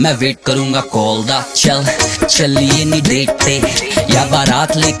ਮੇਰਾ ਮੈਂ ਵੇਟ ਕਰੂੰਗਾ ਕਾਲ ਦਾ ਚੱਲੀਏ ਨੀ ਡੇਟ ਤੇ ਜਾਂ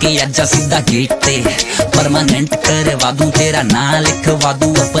ਬਾਰਾਤ ਲੈ ਕੇ ਆਜਾ ਸਿੱਧਾ ਗੇਟ ਤੇ ਪਰਮਾਨੈਂਟ ਕਰਵਾ ਦੂੰ ਤੇਰਾ ਨਾਂ ਲਿਖਵਾ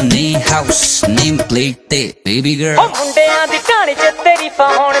ਦੂੰ ਆਪਣੇ ਹਾਊਸ ਨੇਮ ਪਲੇਟ ਤੇ ਬੇਬੀ ਗਰਲ ਓ ਮੁੰਡਿਆਂ ਦੀ ਕਹਾਣੀ ਚ ਤੇਰੀ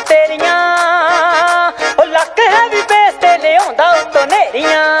ਫਾਉਣ ਤੇਰੀਆਂ ਓ ਲੱਕ ਹੈ ਵੀ ਬੇਸ ਤੇ ਲਿਆਉਂਦਾ ਉਤੋਂ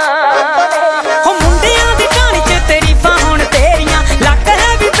ਨੇਰੀਆਂ ਓ ਮੁੰਡਿਆਂ ਦੀ ਕਹਾਣੀ ਚ ਤੇਰੀ ਫਾਉਣ ਤੇਰੀਆਂ ਲੱਕ ਹੈ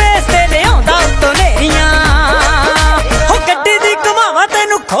ਵੀ ਬੇਸ ਤੇ ਲਿਆਉਂਦਾ ਉਤੋਂ ਨੇਰੀਆਂ ਓ ਗੱਡੀ ਦੀ ਘੁਮਾਵਾ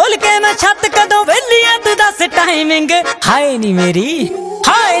ਤੈਨੂੰ ਖੋਲ ਕੇ ਮੈਂ ਛੱਤ ਕਦੋਂ ਵਿਹਲੀ ਐ ਤੂੰ ਦੱਸ ਟਾਈਮਿੰਗ ਹਾਏ ਨੀ ਮੇਰੀ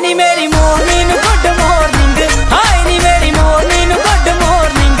ਮੋਰਨਿੰਗ ਗੁੱਡ ਮੋਰਨਿੰਗ ਹਾਏ ਨੀ ਮੇਰੀ ਮੋਰਨਿੰਗ ਗੁੱਡ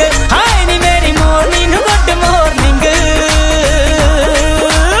ਮੋਰਨਿੰਗ ਹਾਏ ਨੀ ਮੇਰੀ ਮੋਰਨਿੰਗ ਗੁੱਡ ਮੋਰਨਿੰਗ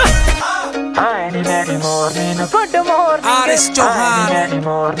ਹਾਏ ਨੀ ਮੇਰੀ morning good morning Artist Johan ਮੇਰੀ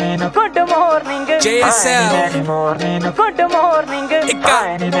ਮੋਰਨਿੰਗ ਗੁੱਡ ਮੋਰਨਿੰਗ JSL ਮੇਰੀ ਮੋਰਨਿੰਗ ਗੁੱਡ ਮੋਰਨਿੰਗ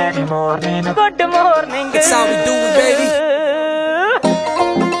ਹਾਏ ਨੀ ਮੇਰੀ morning good morning That's how we do it, baby.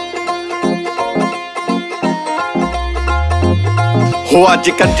 ਹੋ ਅੱਜ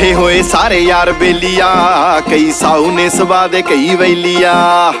ਇਕੱਠੇ ਹੋਏ ਸਾਰੇ ਯਾਰ ਬੇਲੀਆਂ ਕਈ ਸਾਊ ਨੇ ਸਵਾ ਦੇ ਕਈ ਵੈਲੀਆਂ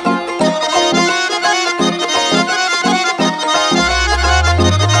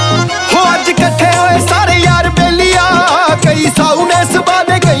ਹੋ ਅੱਜ ਇਕੱਠੇ ਹੋਏ ਸਾਰੇ ਯਾਰ ਬੇਲੀਆਂ ਕਈ ਸਾਊ ਨੇ ਸਵਾ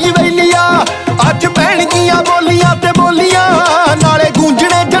ਦੇ ਕਈ ਵੈਲੀਆਂ ਅੱਜ ਪੈਣਗੀਆਂ ਬੋਲੀਆਂ ਤੇ ਬੋਲੀਆਂ ਨਾਲੇ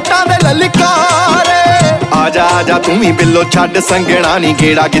ਗੂੰਜਣੇ ਜੱਟਾਂ ਦੇ ਲਲਕਾਰੇ ਆਜਾ ਆਜਾ ਤੂੰ ਵੀ ਬਿੱਲੋ ਛੱਡ ਸੰਗਣਾ ਨੀ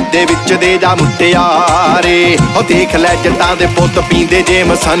ਗੇੜਾ ਗਿੱਧੇ ਵਿੱਚ ਦੇ ਜਾ ਮੁੱਟਿਆਰੇ ਉਹ ਦੇਖ ਲੈ ਜੱਟਾਂ ਦੇ ਪੁੱਤ ਪੀਂਦੇ ਜੇ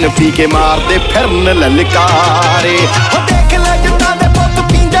ਮਸਨ ਪੀ ਕੇ ਮਾਰਦੇ ਫਿਰਨ ਲਲਕਾਰੇ ਉਹ ਦੇਖ ਲੈ ਜੱਟਾਂ ਦੇ ਪੁੱਤ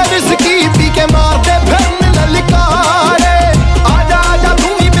ਪੀਂਦੇ ਵਿਸਕੀ ਪੀ ਕੇ ਮਾਰਦੇ ਫਿਰਨ ਲਲਕਾਰੇ ਆਜਾ ਆਜਾ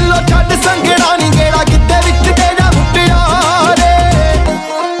ਤੂੰ ਵੀ ਬਿੱਲੋ ਛੱਡ ਸੰਗਣਾ ਨੀ ਗੇੜਾ ਗਿੱਧੇ ਵਿੱਚ ਦੇ ਜਾ ਮੁੱਟਿਆਰੇ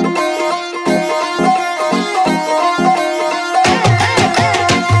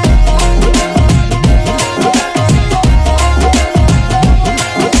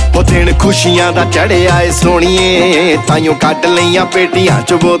ਦਿਨ ਖੁਸ਼ੀਆਂ ਦਾ ਚੜਿਆ ਏ ਸੋਣੀਏ ਤਾਈਓ ਕੱਢ ਲਈਆਂ ਪੇਟੀਆਂ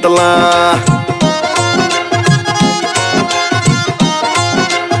ਚ ਬੋਤਲਾਂ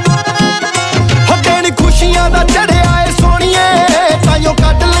ਦਿਨ ਖੁਸ਼ੀਆਂ ਦਾ ਚੜਿਆ ਏ ਸੋਣੀਏ ਤਾਈਓ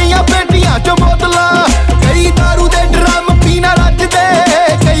ਕੱਢ ਲਈਆਂ ਪੇਟੀਆਂ ਚ ਬੋਤਲਾਂ ਕਈ ਦਾਰੂ ਦੇ ਡਰਮ ਪੀਣਾ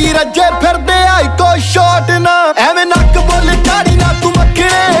ਰੱਜਦੇ ਕਈ ਰੱਜੇ ਫਿਰਦੇ ਆ ਇੱਕੋ ਸ਼ਾਟ ਨਾ ਐਵੇਂ ਨੱਕ ਬੁੱਲ ਝਾੜੀ ਨਾ ਤੂੰ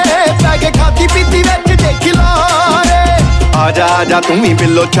ਮੱਖਣੇ ਪੈ ਕੇ ਖਾਦੀ ਪੀਤੀ ਵਿੱਚ ਜੇ ਖਿਲਾਰੇ ਆਜਾ ਆਜਾ ਤੂੰ ਵੀ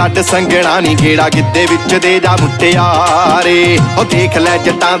ਬਿੱਲੋ ਛੱਡ ਸੰਗਣਾ ਨੀ ਗੇੜਾ ਗਿੱਧੇ ਵਿੱਚ ਦੇ ਜਾ ਮੁੱਟਿਆਰੇ ਉਹ ਦੇਖ ਲੈ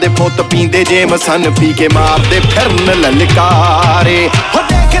ਜੱਟਾਂ ਦੇ ਪੁੱਤ ਪੀਂਦੇ ਜੇ ਮਸਨ ਪੀ ਕੇ ਮਾਰਦੇ ਫਿਰਨ ਲਲਕਾਰੇ ਉਹ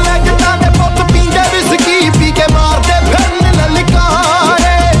ਦੇਖ ਲੈ ਜੱਟਾਂ ਦੇ ਪੁੱਤ ਪੀਂਦੇ ਵਿਸਕੀ ਪੀ ਕੇ ਮਾਰਦੇ ਫਿਰਨ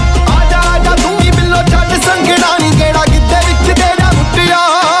ਲਲਕਾਰੇ ਆਜਾ ਆਜਾ ਤੂੰ ਵੀ ਬਿੱਲੋ ਛੱਡ ਸੰਗਣਾ ਨੀ ਗੇੜਾ ਗਿੱਧੇ ਵਿੱਚ ਦੇ ਜਾ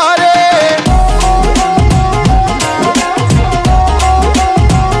ਮੁੱਟਿਆਰੇ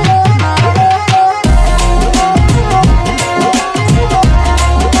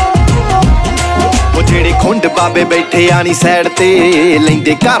ਜਿਹੜੇ ਖੁੰਡ ਬਾਬੇ ਬੈਠੇ ਆ ਨੀ ਸਾਈਡ ਤੇ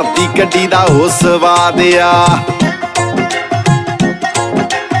ਲੈਂਦੇ ਘਰ ਦੀ ਗੱਡੀ ਦਾ ਉਹ ਸਵਾਦ ਆ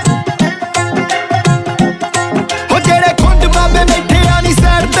ਉਹ ਜਿਹੜੇ ਖੁੰਡ ਬਾਬੇ ਬੈਠੇ ਆ ਨੀ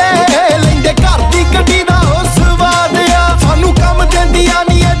ਸਾਈਡ ਤੇ ਲੈਂਦੇ ਘਰ ਦੀ ਗੱਡੀ ਦਾ ਉਹ ਸਵਾਦ ਆ ਸਾਨੂੰ ਕੰਮ ਦਿੰਦੀਆਂ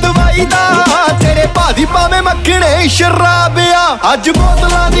ਨੀ ਇਹ ਦਵਾਈ ਦਾ ਤੇਰੇ ਭਾਦੀ ਭਾਵੇਂ ਮੱਖਣੇ ਸ਼ਰਾਬ ਆ ਅੱਜ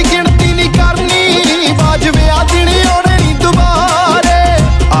ਬੋਤਲਾਂ ਦੀ ਗਿਣਤੀ ਨੀ ਕਰਨੀ ਬਾਜ ਵਿਆਹ ਦਿਨੇ ਆਉਣੇ ਨੀ ਦੁਬਾਰੇ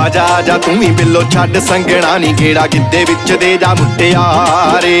ਆਜਾ ਆਜਾ ਤੂੰ ਵੀ ਬਿੱਲੋ ਛੱਡ ਸੰਗਣਾ ਨੀ ਗੇੜਾ ਗਿੱਧੇ ਵਿੱਚ ਦੇ ਜਾ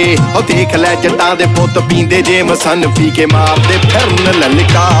ਮੁੱਟਿਆਰੇ ਉਹ ਦੇਖ ਲੈ ਜੱਟਾਂ ਦੇ ਪੁੱਤ ਪੀਂਦੇ ਜੇ ਮਸਨ ਪੀ ਕੇ ਮਾਰਦੇ ਫਿਰਨ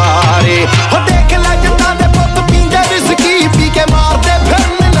ਲਲਕਾਰੇ ਉਹ ਦੇਖ ਲੈ ਜੱਟਾਂ ਦੇ ਪੁੱਤ ਪੀਂਦੇ ਵਿਸਕੀ ਪੀ ਕੇ ਮਾਰਦੇ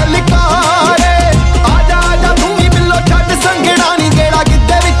ਫਿਰਨ ਲਲਕਾਰੇ ਆਜਾ ਆਜਾ ਤੂੰ ਵੀ ਬਿੱਲੋ ਛੱਡ ਸੰਗਣਾ ਨੀ ਗੇੜਾ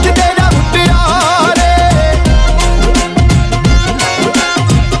ਗਿੱਧੇ ਵਿੱਚ ਦੇ ਜਾ ਮੁੱਟਿਆਰੇ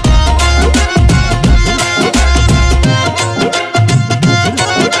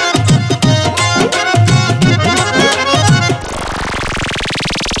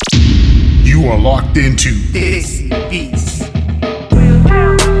You are locked into this beast.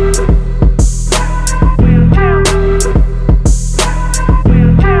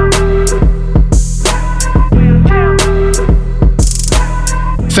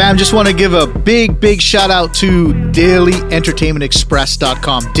 Man, just want to give a big shout out to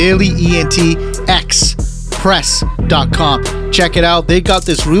DailyEntertainmentExpress.com. DailyENTXpress.com. Check it out. They got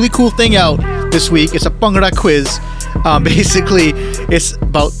this really cool thing out this week. It's a Bhangra quiz. Basically, it's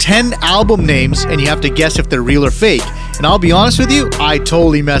about 10 album names, and you have to guess if they're real or fake. And I'll be honest with you, I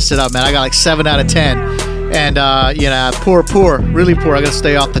totally messed it up, man. I got like 7 out of 10. And, poor, really poor. I gotta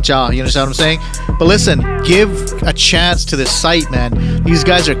stay off the jaw. You understand what I'm saying? But listen, give a chance to this site, man. These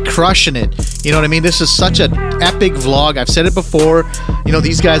guys are crushing it. You know what I mean? This is such an epic vlog. I've said it before. You know,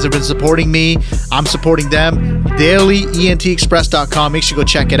 these guys have been supporting me. I'm supporting them. DailyENTXpress.com. Make sure you go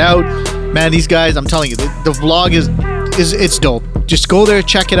check it out. Man, these guys, I'm telling you, the vlog it's dope. Just go there,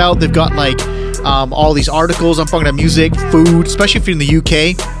 check it out. They've got like all these articles on Bhangra music, food, especially if you're in the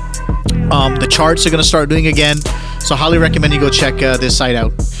UK. The charts are going to start doing again, so highly recommend you go check this site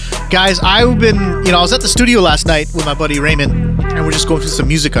out. Guys, I was at the studio last night with my buddy Raymond, and we're just going through some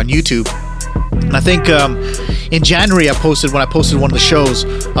music on YouTube. And I think in January when I posted one of the shows,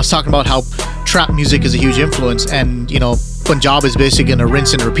 I was talking about how trap music is a huge influence, and Punjab is basically going to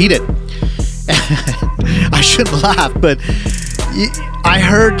rinse and repeat it. I shouldn't laugh, but I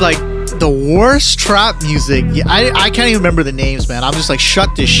heard like the worst trap music. I can't even remember the names, man. I'm just like,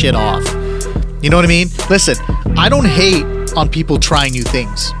 shut this shit off. You know what I mean? Listen, I don't hate on people trying new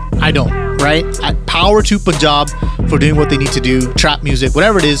things. I don't, right? Power to Punjab for doing what they need to do, trap music,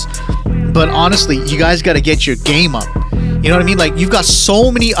 whatever it is. But honestly, you guys got to get your game up. You know what I mean? Like, you've got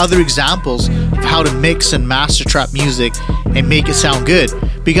so many other examples of how to mix and master trap music and make it sound good,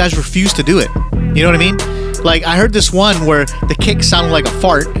 but you guys refuse to do it. You know what I mean? Like, I heard this one where the kick sounded like a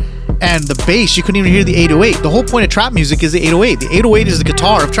fart, and the bass, you couldn't even hear the 808. The whole point of trap music is the 808. The 808 is the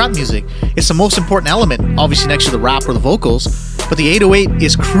guitar of trap music. It's the most important element, obviously next to the rap or the vocals, but the 808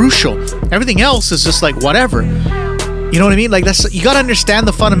 is crucial. Everything else is just like whatever. You know what I mean? Like, you gotta understand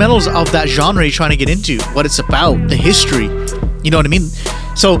the fundamentals of that genre you're trying to get into, what it's about, the history. You know what I mean?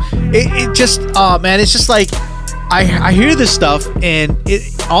 So it just, man, it's just like, I hear this stuff, and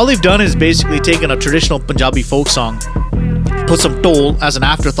all they've done is basically taken a traditional Punjabi folk song, put some tol as an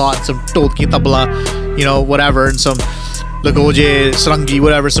afterthought, some tol ki tabla, whatever, and some lagoje, sarangi,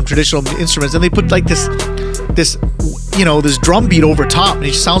 whatever, some traditional instruments, and they put like this drum beat over top, and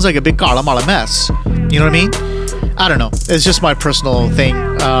it just sounds like a big kala mala mess. You know what I mean? I don't know. It's just my personal thing.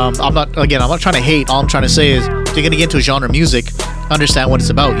 I'm not trying to hate. All I'm trying to say is, if you're gonna get into a genre of music, understand what it's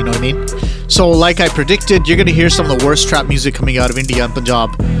about. You know what I mean? So, like I predicted, you're gonna hear some of the worst trap music coming out of India and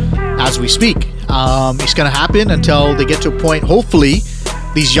Punjab as we speak. It's gonna happen until they get to a point, hopefully,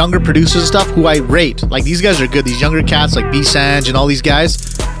 these younger producers and stuff who I rate, like, these guys are good. These younger cats like B Sanj and all these guys,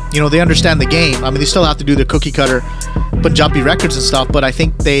 they understand the game. I mean, they still have to do their cookie cutter Punjabi records and stuff, but I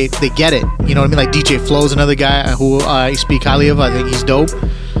think they get it. You know what I mean? Like DJ Flow's another guy who I speak highly of. I think he's dope.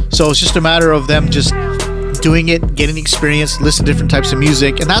 So it's just a matter of them just doing it, getting experience, listen to different types of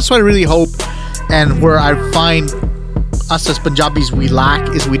music, and that's what I really hope. And where I find us as Punjabis we lack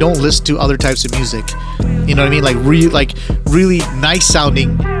is we don't listen to other types of music. You know what I mean? Like really nice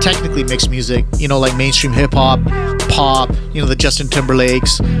sounding, technically mixed music. Like mainstream hip hop, pop. The Justin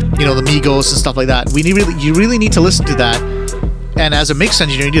Timberlakes, the Migos and stuff like that. You really need to listen to that. And as a mix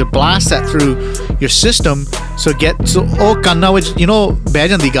engineer, you need to blast that through your system so kanna which beh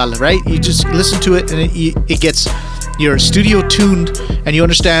jandi gal, right? You just listen to it and it gets your studio tuned, and you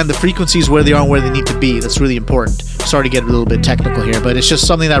understand the frequencies where they are and where they need to be. That's really important. Sorry to get a little bit technical here, but it's just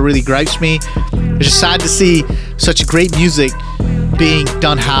something that really gripes me. It's just sad to see such great music being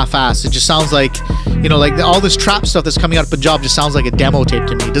done half-assed. It just sounds like, like all this trap stuff that's coming out of Punjab just sounds like a demo tape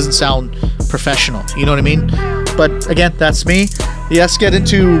to me. It doesn't sound professional. You know what I mean? But again, that's me. Let's get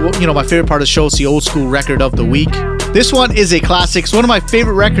into, my favorite part of the show. It's the old school record of the week. This one is a classic. It's one of my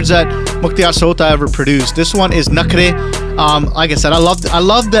favorite records that Mukhtar Sota ever produced. This one is Nakre. Like I said, I love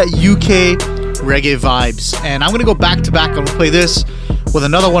that UK reggae vibes. And I'm going to go back to back. I'm going to play this with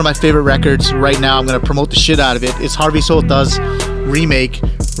another one of my favorite records right now. I'm going to promote the shit out of it. It's Harvey Sota's remake,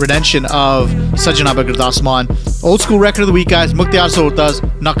 rendition of Sajjana Bagar Dasman. Old school record of the week, guys. Mukhtar Sota's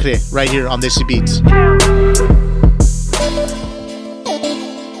Nakre right here on Desi Beats.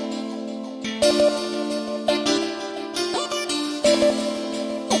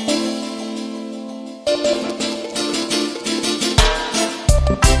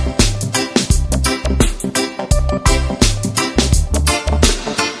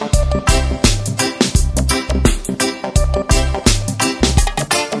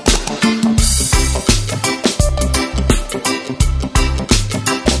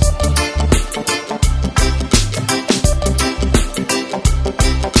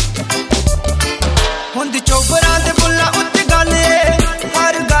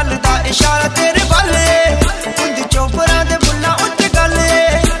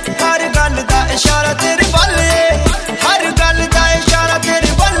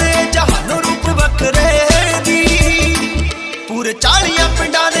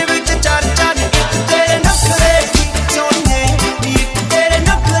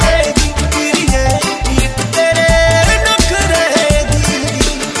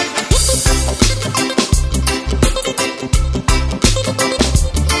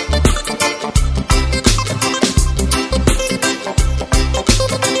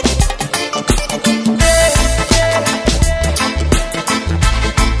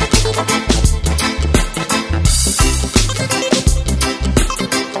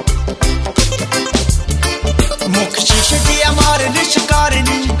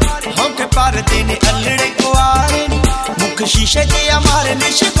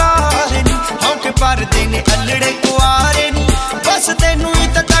 मारदे ने अल्लड़े कुआरे नी बस तेनू ही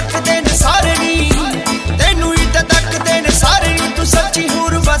तां तकदे ने सारे नी तेनू ही तां तकदे ने सारे नी तू सच्ची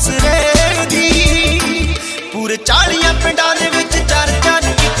हूर बस रेदी पूरे 40 पिंडां दे विच चर्चा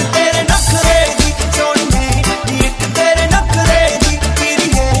नी इक तेरे नखरे दी सोहणीए नी इक तेरे नखरे दी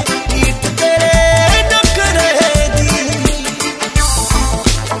पीरीए नी इक तेरे नखरे दी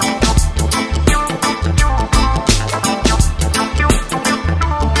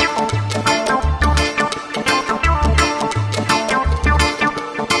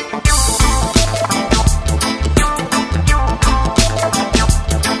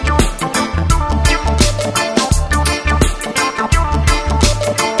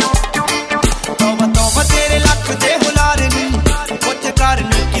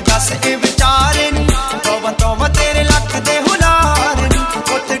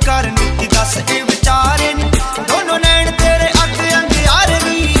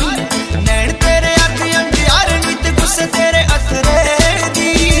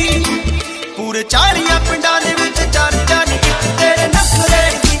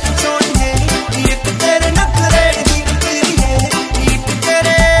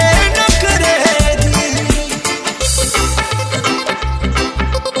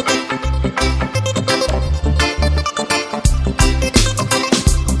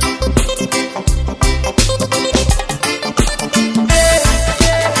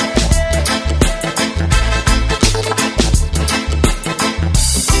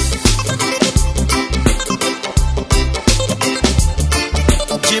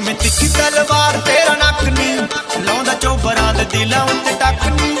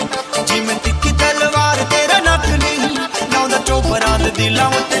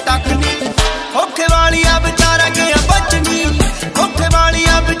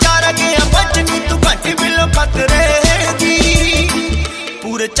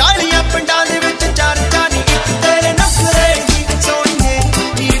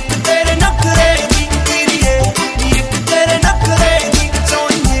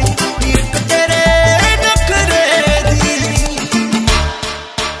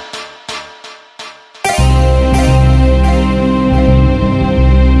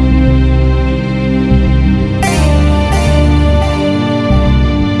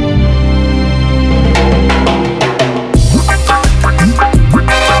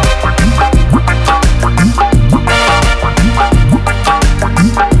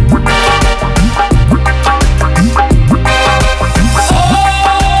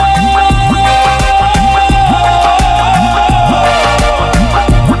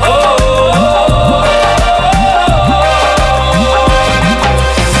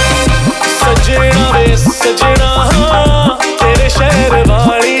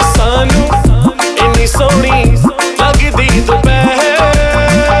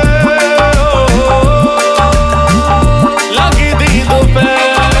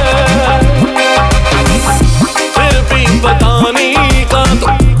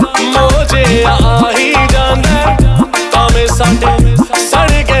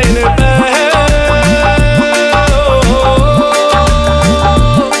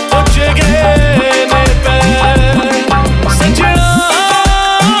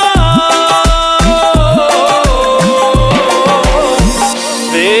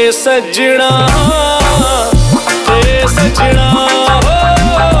सजना ते सजना हो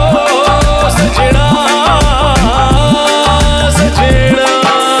सजना सजना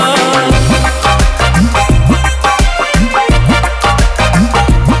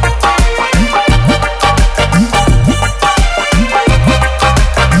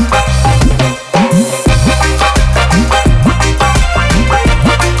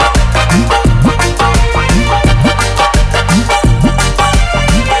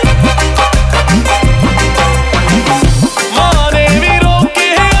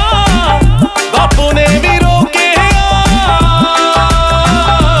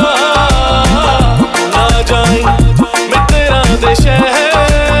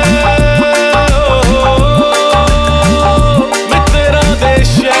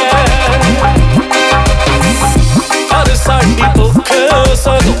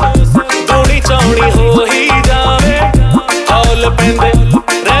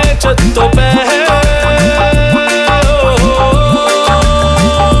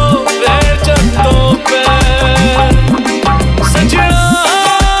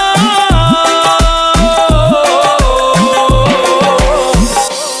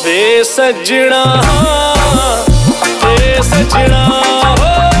सजना ते सजना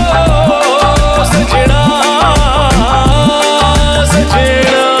हो सजना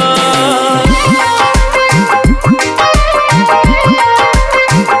सजना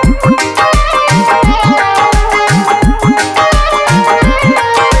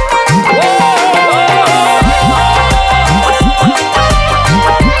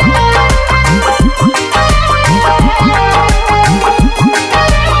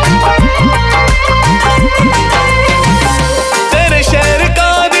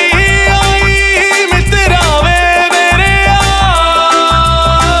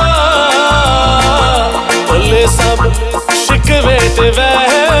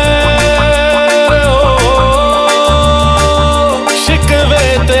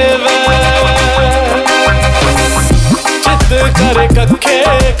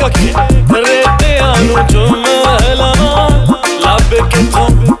ਕੱਖੇ ਰੇਤਿਆਂ ਨੂੰ ਚੁੰਮ ਲਵਾਂ ਲੱਭ ਕਿਥੋਂ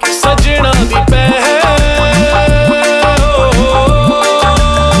ਸਜਣਾ ਦੀ ਪਹਿ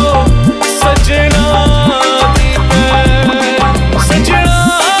ਸਜਣਾ ਦੀ ਪਹਿ ਸਜਣਾ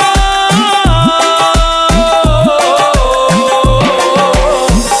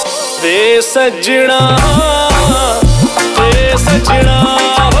ਵੇ ਸਜਣਾ ਵੇ ਸਜਣਾ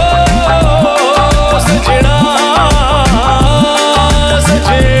ਸਜਣਾ ਸਜਣਾ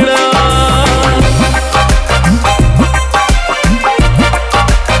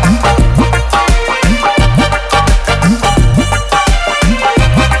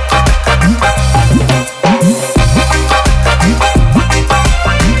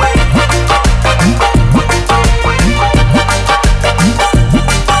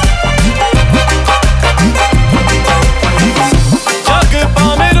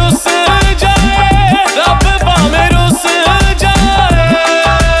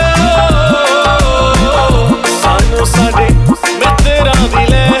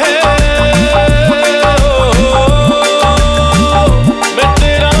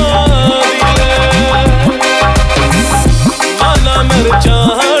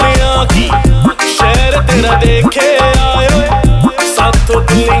ਦੇਖੇ ਆਏ ਸਾਥੋਂ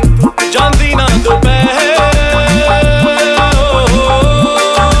ਦਿੱਲੀ ਜਾਂਦੀ ਨਾ ਦੁਪਹਿਰ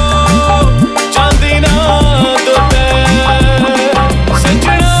ਜਾਂਦੀ ਨਾ ਦੁਪਹਿਰ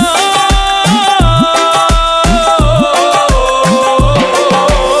ਸਜਣਾ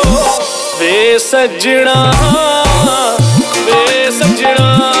ਵੇ ਸਜਣਾ ਵੇ ਸਜਣਾ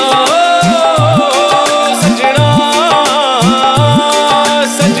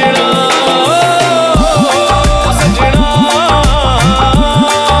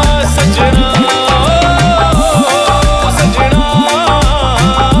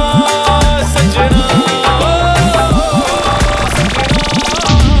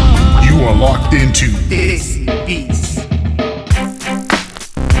into this beast.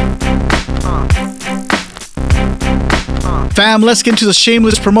 Fam, let's get into the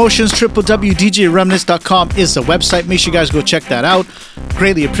shameless promotions. www.djreminisce.com is the website. Make sure you guys go check that out.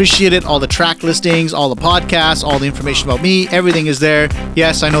 Greatly appreciate it. All the track listings, all the podcasts, all the information about me, everything is there.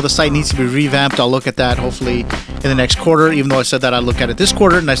 Yes, I know the site needs to be revamped. I'll look at that hopefully in the next quarter, even though I said that I'd look at it this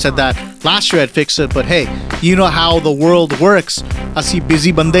quarter, and I said that last year I'd fix it. But hey, you know how the world works. I see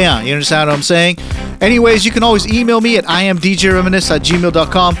busy bandeya. You understand what I'm saying? Anyways, you can always email me at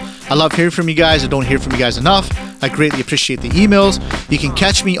imdjreminisce@gmail.com. I love hearing from you guys. I don't hear from you guys enough. I greatly appreciate the emails. You can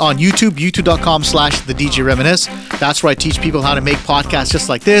catch me on YouTube, youtube.com/thedjreminisce. That's where I teach people how to make podcasts just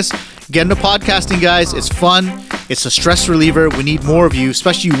like this. Get into podcasting, guys. It's fun. It's a stress reliever. We need more of you,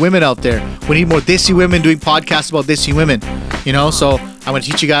 especially you women out there. We need more Desi women doing podcasts about Desi women. You know, so I'm going to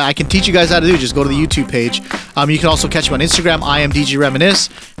teach you guys. I can teach you guys how to do. Just go to the YouTube page. You can also catch me on Instagram. I am DJ Reminisce.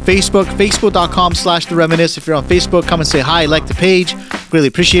 Facebook, facebook.com/thereminisce. If you're on Facebook, come and say hi. Like the page. Really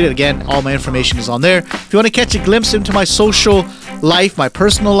appreciate it. Again, all my information is on there. If you want to catch a glimpse into my social life, my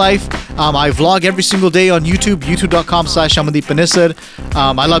personal life, I vlog every single day on YouTube. youtube.com/Amandeep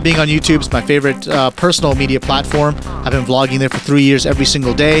I love being on YouTube. It's my favorite personal media platform. I've been vlogging there for 3 years every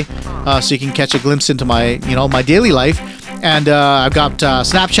single day, so you can catch a glimpse into my, my daily life. And I've got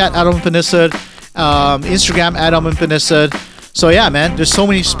Snapchat at Amandeep Instagram at Amandeep. So yeah, man, there's so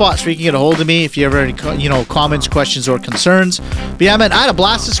many spots where you can get a hold of me if you ever any, comments, questions, or concerns. But yeah, man, I had a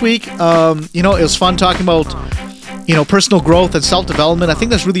blast this week. It was fun talking about, personal growth and self-development. I think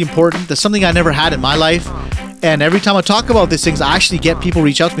that's really important. That's something I never had in my life. And every time I talk about these things, I actually get people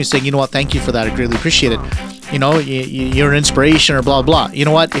reach out to me saying, you know what, thank you for that. I greatly appreciate it. You're an inspiration or blah, blah. You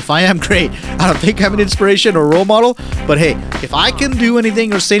know what? If I am, great. I don't think I'm an inspiration or role model. But hey, if I can do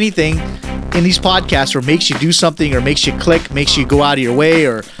anything or say anything in these podcasts or makes you do something or makes you click, makes you go out of your way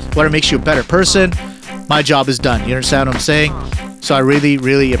or whatever makes you a better person, my job is done. You understand what I'm saying? So I really,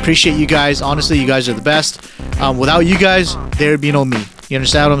 really appreciate you guys. Honestly, you guys are the best. Without you guys, there'd be no me. You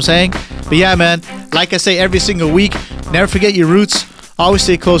understand what I'm saying? But yeah, man, like I say every single week, never forget your roots. Always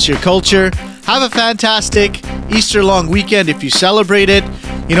stay close to your culture. Have a fantastic Easter long weekend if you celebrate it.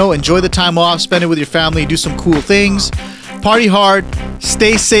 Enjoy the time off, spend it with your family, do some cool things. Party hard,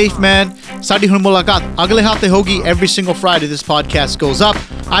 stay safe, man. Sadi hun mulaqat agle hafte hogi every single Friday this podcast goes up.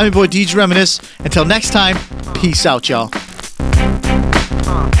 I'm your boy DJ Reminisce. Until next time, peace out, y'all.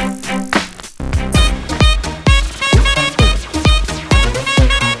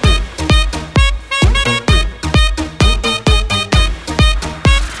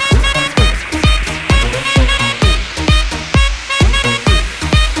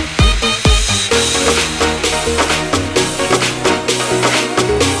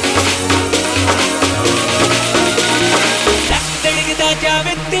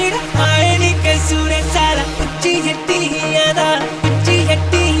 ਜਾਵੇ तेरा आए नी कसूर सारा उच्ची हट्टियां दा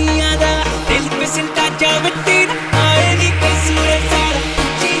दिल पे सिंटा जावे तेरा आए नी कसूर सारा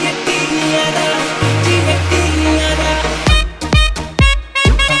उच्ची हट्टियां दा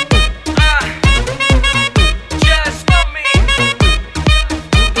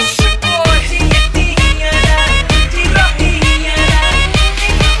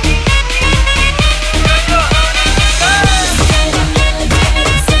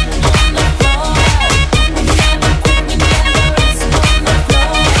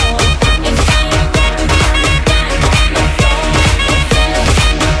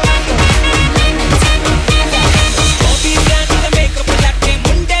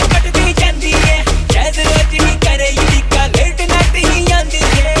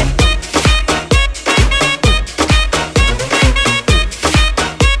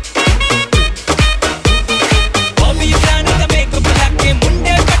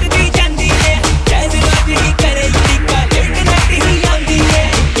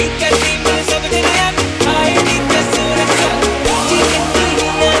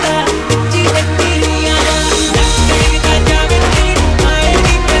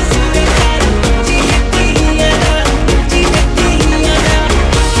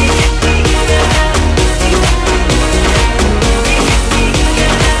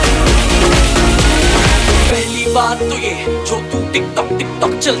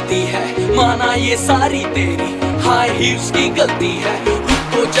चलती है माना ये सारी तेरी हाई हील्स की गलती है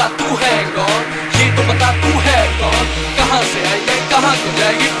तो जा तू है कौन ये तो बता तू है कौन कहाँ से आई है कहाँ को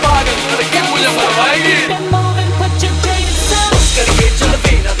जाएगी पागल करके मुझे मरवाएगी बस करके चल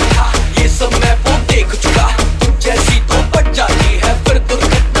बेना दिखा ये सब मैं वो देख चुका जैसी तो बच जाती है फिर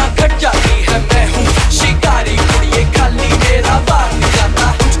दुर्घटना घट जाती है मैं हूँ शिकारी कुड़िए खाली मेरा बार नहीं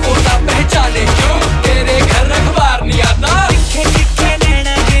जाता तुझको ना पहचाने क्यों तेरे घर अखबार नहीं आता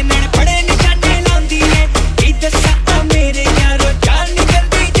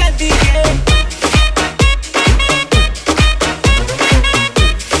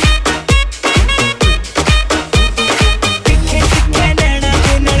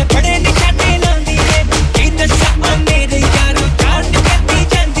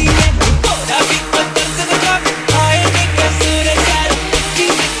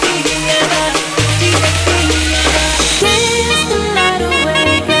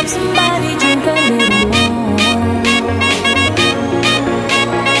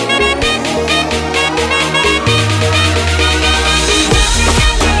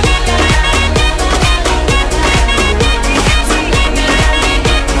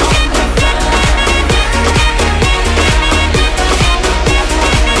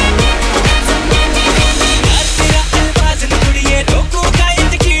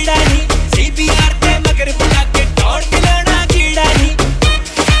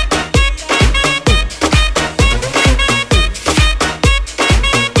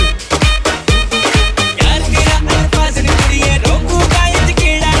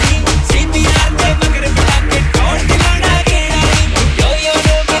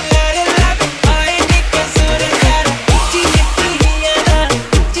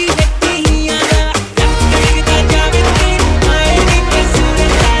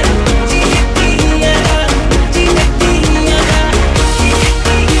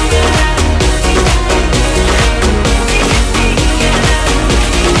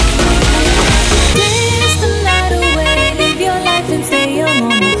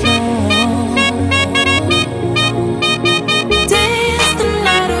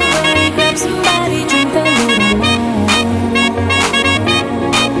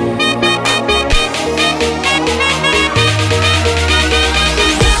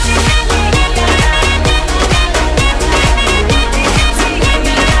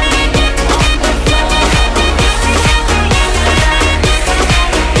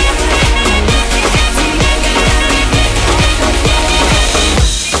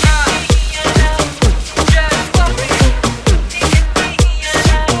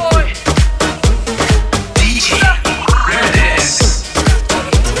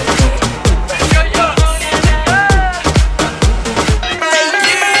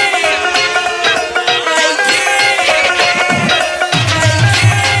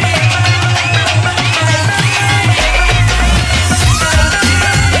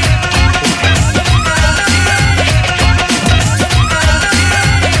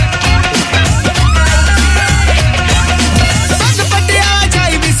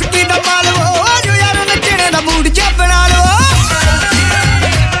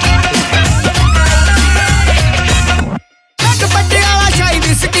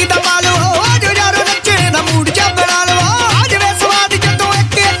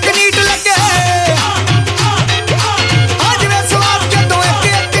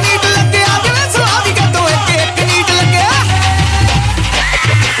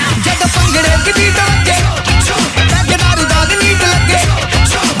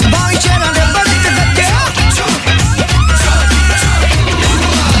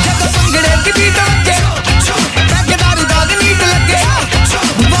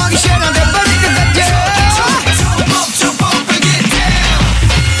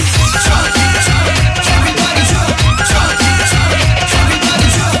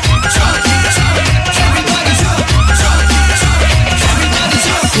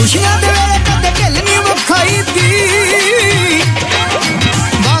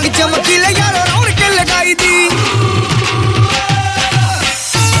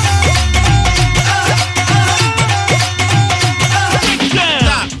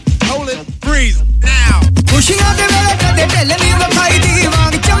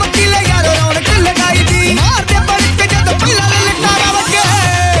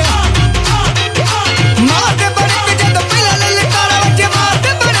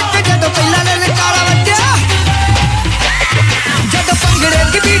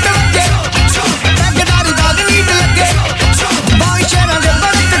ਬੀਟ ਵੱਜੇ ਪੈਗ ਦਾਰੂ ਦਾ ਨੀਟ ਲੱਗੇ ਬਾਈ ਸ਼ਹਿਰਾਂ ਦੇ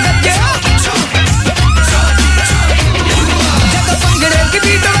ਬਰਤ ਗੱਜੇ ਜਦੋਂ ਭੰਗੜੇ ਦੀ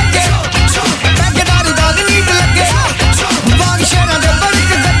ਬੀਟ ਵੱਜੇ ਪੈਗ ਦਾਰੂ ਦਾ ਨੀਟ ਲੱਗੇ ਬਾਈ ਸ਼ਹਿਰਾਂ ਦੇ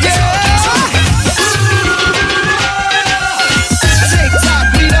ਬਰਤ ਗੱਜੇ TikTok,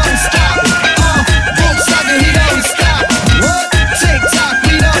 we don't stop. Book sucker, he don't stop. What? TikTok,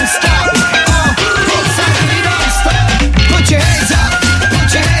 we don't stop. Book sucker, he don't stop. Put your hands up, put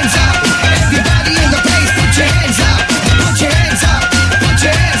your hands up. Everybody in the place, put your hands up. Put your hands up, put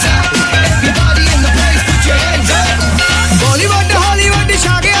your hands up. Everybody in the place, put your hands up. Bollywood, Hollywood,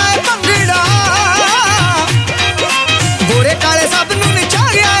 ਛਾ ਗਿਆ ਏ ਭੰਗੜਾ ਗੋਰੇ ਕਾਲੇ ਸਭ ਨੂੰ ਨਚਾ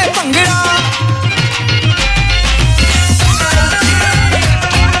ਗਿਆ ਏ bhangra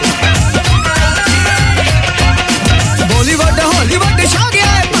Bollywood, Hollywood, ਛਾ ਗਿਆ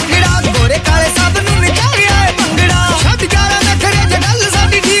ਏ ਭੰਗੜਾ ਗੋਰੇ ਕਾਲੇ ਸਭ ਨੂੰ ਨਚਾ ਗਿਆ ਏ ਭੰਗੜਾ ਛੱਡ ਜਾਣਾ ਨਖਰੇ ਜੇ ਗੱਲ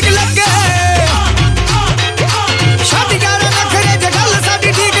ਸਾਡੀ ਠੀਕ ਲੱਗੇ ਛੱਡ ਜਾਣਾ ਨਖਰੇ ਜੇ ਗੱਲ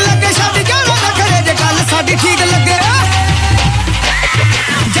ਸਾਡੀ ਠੀਕ ਲੱਗੇ ਛੱਡ ਜਾਣਾ ਨਖਰੇ ਜੇ ਗੱਲ ਸਾਡੀ ਠੀਕ ਲੱਗੇ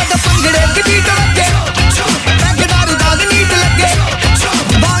ਜਦ ਭੰਗੜੇ ਦੀ ਬੀਟ ਵੱਜੇ ਪੈਗ ਦਾਰੂ ਦਾ ਨੀਟ ਲੱਗੇ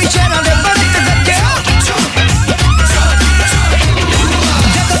ਬਾਈ ਸ਼ਹਿਰਾਂ ਦੇ ਬਰਤ ਗੱਜੇ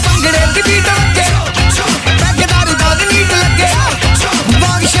ਜਦ ਭੰਗੜੇ ਦੀ ਬੀਟ ਵੱਜੇ ਪੈਗ ਦਾਰੂ ਦਾ ਨੀਟ ਲੱਗੇ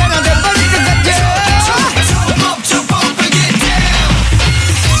ਬਾਈ ਸ਼ਹਿਰਾਂ ਦੇ ਬਰਤ ਗੱਜੇ Bump to bump and get down.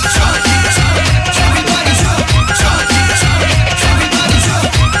 Everybody jump, jump, jump. Everybody jump, jump, jump.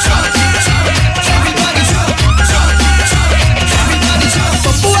 Everybody jump, jump, jump. Everybody jump.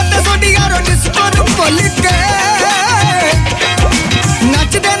 Pappu ਅਤੇ ਸੋਡੀ ਯਾਰੋ ਡਿਸਕੋ ਨੂੰ ਭੁੱਲ ਕੇ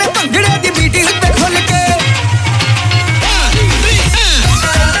ਨੱਚਦੇ ਨੇ ਭੰਗੜੇ ਦੀ ਬੀਟ ਉੱਤੇ ਖੁੱਲ ਕੇ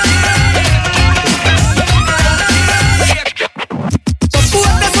ਪੱਪੂ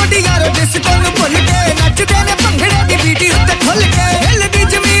ਅਤੇ ਸੋਡੀ ਯਾਰੋ ਡਿਸਕੋ ਨੂੰ ਭੁੱਲ ਕੇ ਨੱਚਦੇ ਨੇ ਭੰਗੜੇ ਦੀ ਬੀਟ ਉੱਤੇ ਖੁੱਲ ਕੇ ਹਿੱਲਦੀ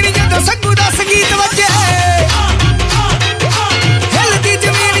ਜ਼ਮੀਨ ਜਦੋਂ ਸੱਗੂ ਦਾ ਸੰਗੀਤ ਵੱਜੇ ਹਿੱਲਦੀ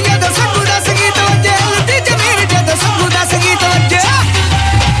ਜ਼ਮੀਨ ਜਦੋਂ ਸੱਗੂ ਦਾ ਸੰਗੀਤ ਵੱਜੇ ਹਿੱਲਦੀ ਜ਼ਮੀਨ ਜਦੋਂ ਸੱਗੂ ਦਾ ਸੰਗੀਤ ਵੱਜੇ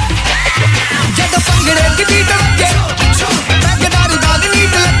ਜਦੋਂ ਭੰਗੜੇ ਦੀ ਬੀਟ ਵੱਜੇ ਪੈਗ ਦਾਰੂ ਦਾ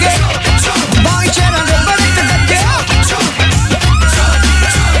ਨੀਟ ਲੱਗੇ ਬਾਈ ਸ਼ਹਿਰਾਂ ਦੇ ਬਰਤ ਗੱਜੇ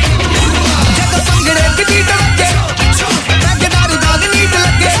ਜਦੋਂ ਭੰਗੜੇ ਦੀ ਬੀਟ ਵੱਜੇ ਪੈਗ ਦਾਰੂ ਦਾ ਨੀਟ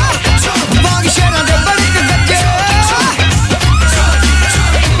ਲੱਗੇ ਬਾਈ ਸ਼ਹਿਰਾਂ ਦੇ ਬਰਤ ਗੱਜੇ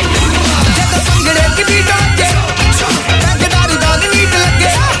ਜਦੋਂ ਭੰਗੜੇ ਦੀ ਬੀਟ ਵੱਜੇ ਪੈਗ ਦਾਰੂ ਦਾ ਨੀਟ ਲੱਗੇ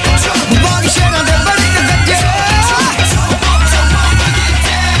ਬਾਈ ਸ਼ਹਿਰਾਂ ਦੇ ਬਰਤ ਗੱਜੇ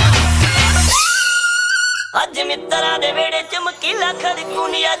ਅੱਜ ਮਿੱਤਰਾਂ ਦੇ ਵੇੜੇ ਚਮਕੀਲਾ ਖੜਕੂ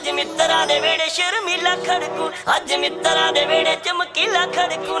ਨੀ ਅੱਜ ਮਿੱਤਰਾਂ ਦੇ ਵੇੜੇ ਸ਼ਰਮੀਲਾ ਖੜਕੂ ਅੱਜ ਮਿੱਤਰਾਂ ਦੇ ਵੇੜੇ ਚਮਕੀਲਾ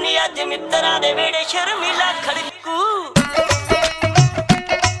ਖੜਕੂ ਨੀ ਅੱਜ ਮਿੱਤਰਾਂ ਦੇ ਵੇੜੇ ਸ਼ਰਮੀਲਾ ਖੜਕੂ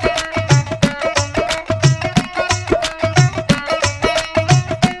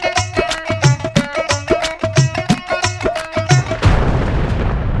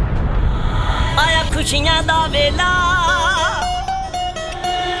ਆਇਆ ਖੁਸ਼ੀਆਂ ਦਾ ਵੇਲਾ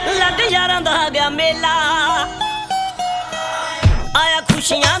ਲੱਗ ਯਾਰਾਂ ਦਾ ਗਿਆ ਮੇਲਾ ਆਇਆ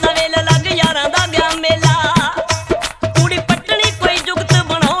ਖੁਸ਼ੀਆਂ ਦਾ ਵੇਲਾ ਲੱਗ ਯਾਰਾਂ ਦਾ ਗਿਆ ਮੇਲਾ ਕੁੜੀ ਪੱਟਣੀ ਕੋਈ ਜੁਗਤ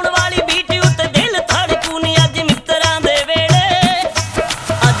ਬਣਾਉਣ ਵਾਲੀ ਬੀਟ ਉੱਤੇ ਦਿਲ ਧੜਕੂ ਨੀ ਅੱਜ ਮਿੱਤਰਾਂ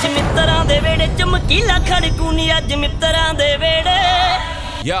ਦੇ ਵੇੜੇ ਚਮਕੀਲਾ ਖੜਕੂ ਨੀ ਅੱਜ ਮਿੱਤਰਾਂ ਦੇ ਵੇੜੇ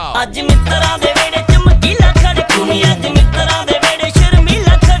ਅੱਜ ਮਿੱਤਰਾਂ ਦੇ ਵੇੜੇ ਚਮਕੀਲਾ ਖੜਕੂ ਨੀ ਅੱਜ ਮਿੱਤਰਾਂ ਦੇ ਵੇੜੇ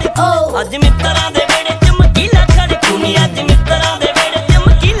ਸ਼ਰਮੀਲਾ ਖੜਕੂ ਅੱਜ ਮਿੱਤਰਾਂ ਦੇ ਵੇੜੇ ਚਮਕੀਲਾ ਖੜਕੂ ਨੀ ਅੱਜ ਮਿੱਤਰਾਂ ਦੇ ਵੇੜੇ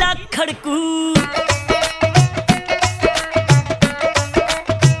ਚਮਕੀਲਾ ਖੜਕੂ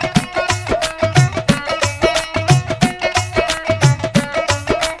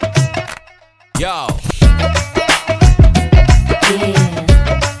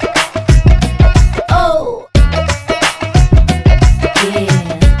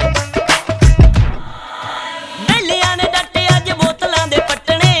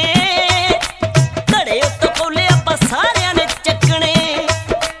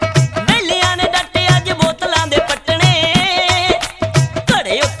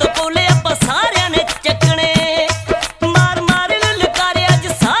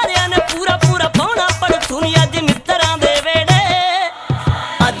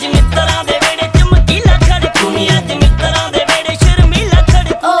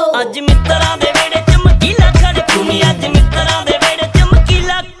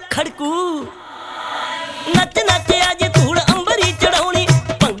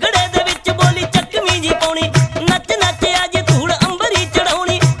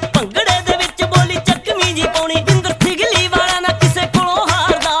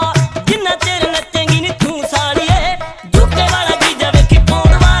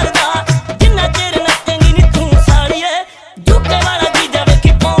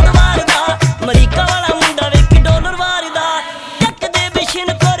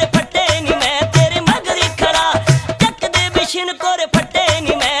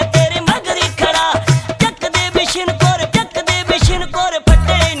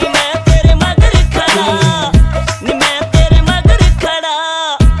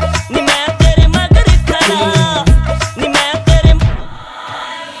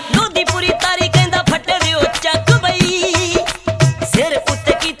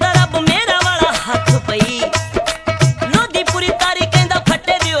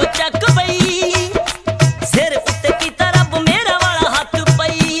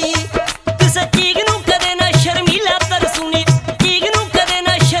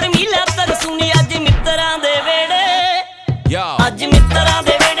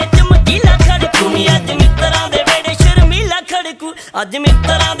ਅੱਜ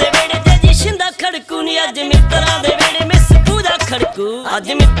ਮਿੱਤਰਾਂ ਦੇ ਵੇੜੇ ਤੇ ਜਿਸ਼ਨ ਦਾ ਖੜਕੂ ਨੀ ਅੱਜ ਮਿੱਤਰਾਂ ਦੇ ਵੇੜੇ ਮਿਸ ਪੂਰਾ ਖੜਕੂ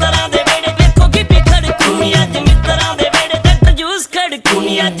ਅੱਜ ਮਿੱਤਰਾਂ ਦੇ ਵੇੜੇ ਵੇਖੋ ਗਿੱਪੀ ਖੜਕੂ ਨੀ ਅੱਜ ਮਿੱਤਰਾਂ ਦੇ ਵੇੜੇ ਤੇ ਤਜੂਸ ਖੜਕੂ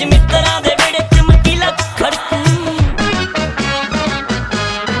ਨੀ ਅੱਜ ਮਿੱਤਰਾਂ ਦੇ ਵੇੜੇ ਚਮਕੀਲਾ ਖੜਕੂ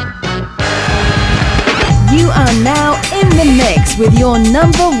You are now in the mix with your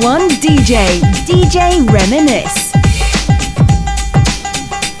number one DJ, DJ Reminisce.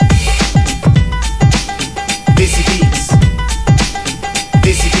 Desi Beats.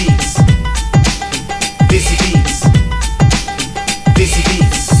 Desi Beats. Desi Beats. Desi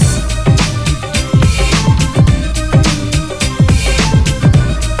Beats.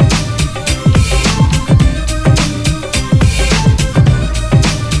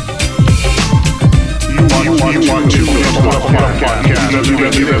 You want to podcast.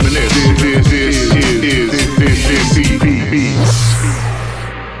 Reminisce. This is Desi Beats.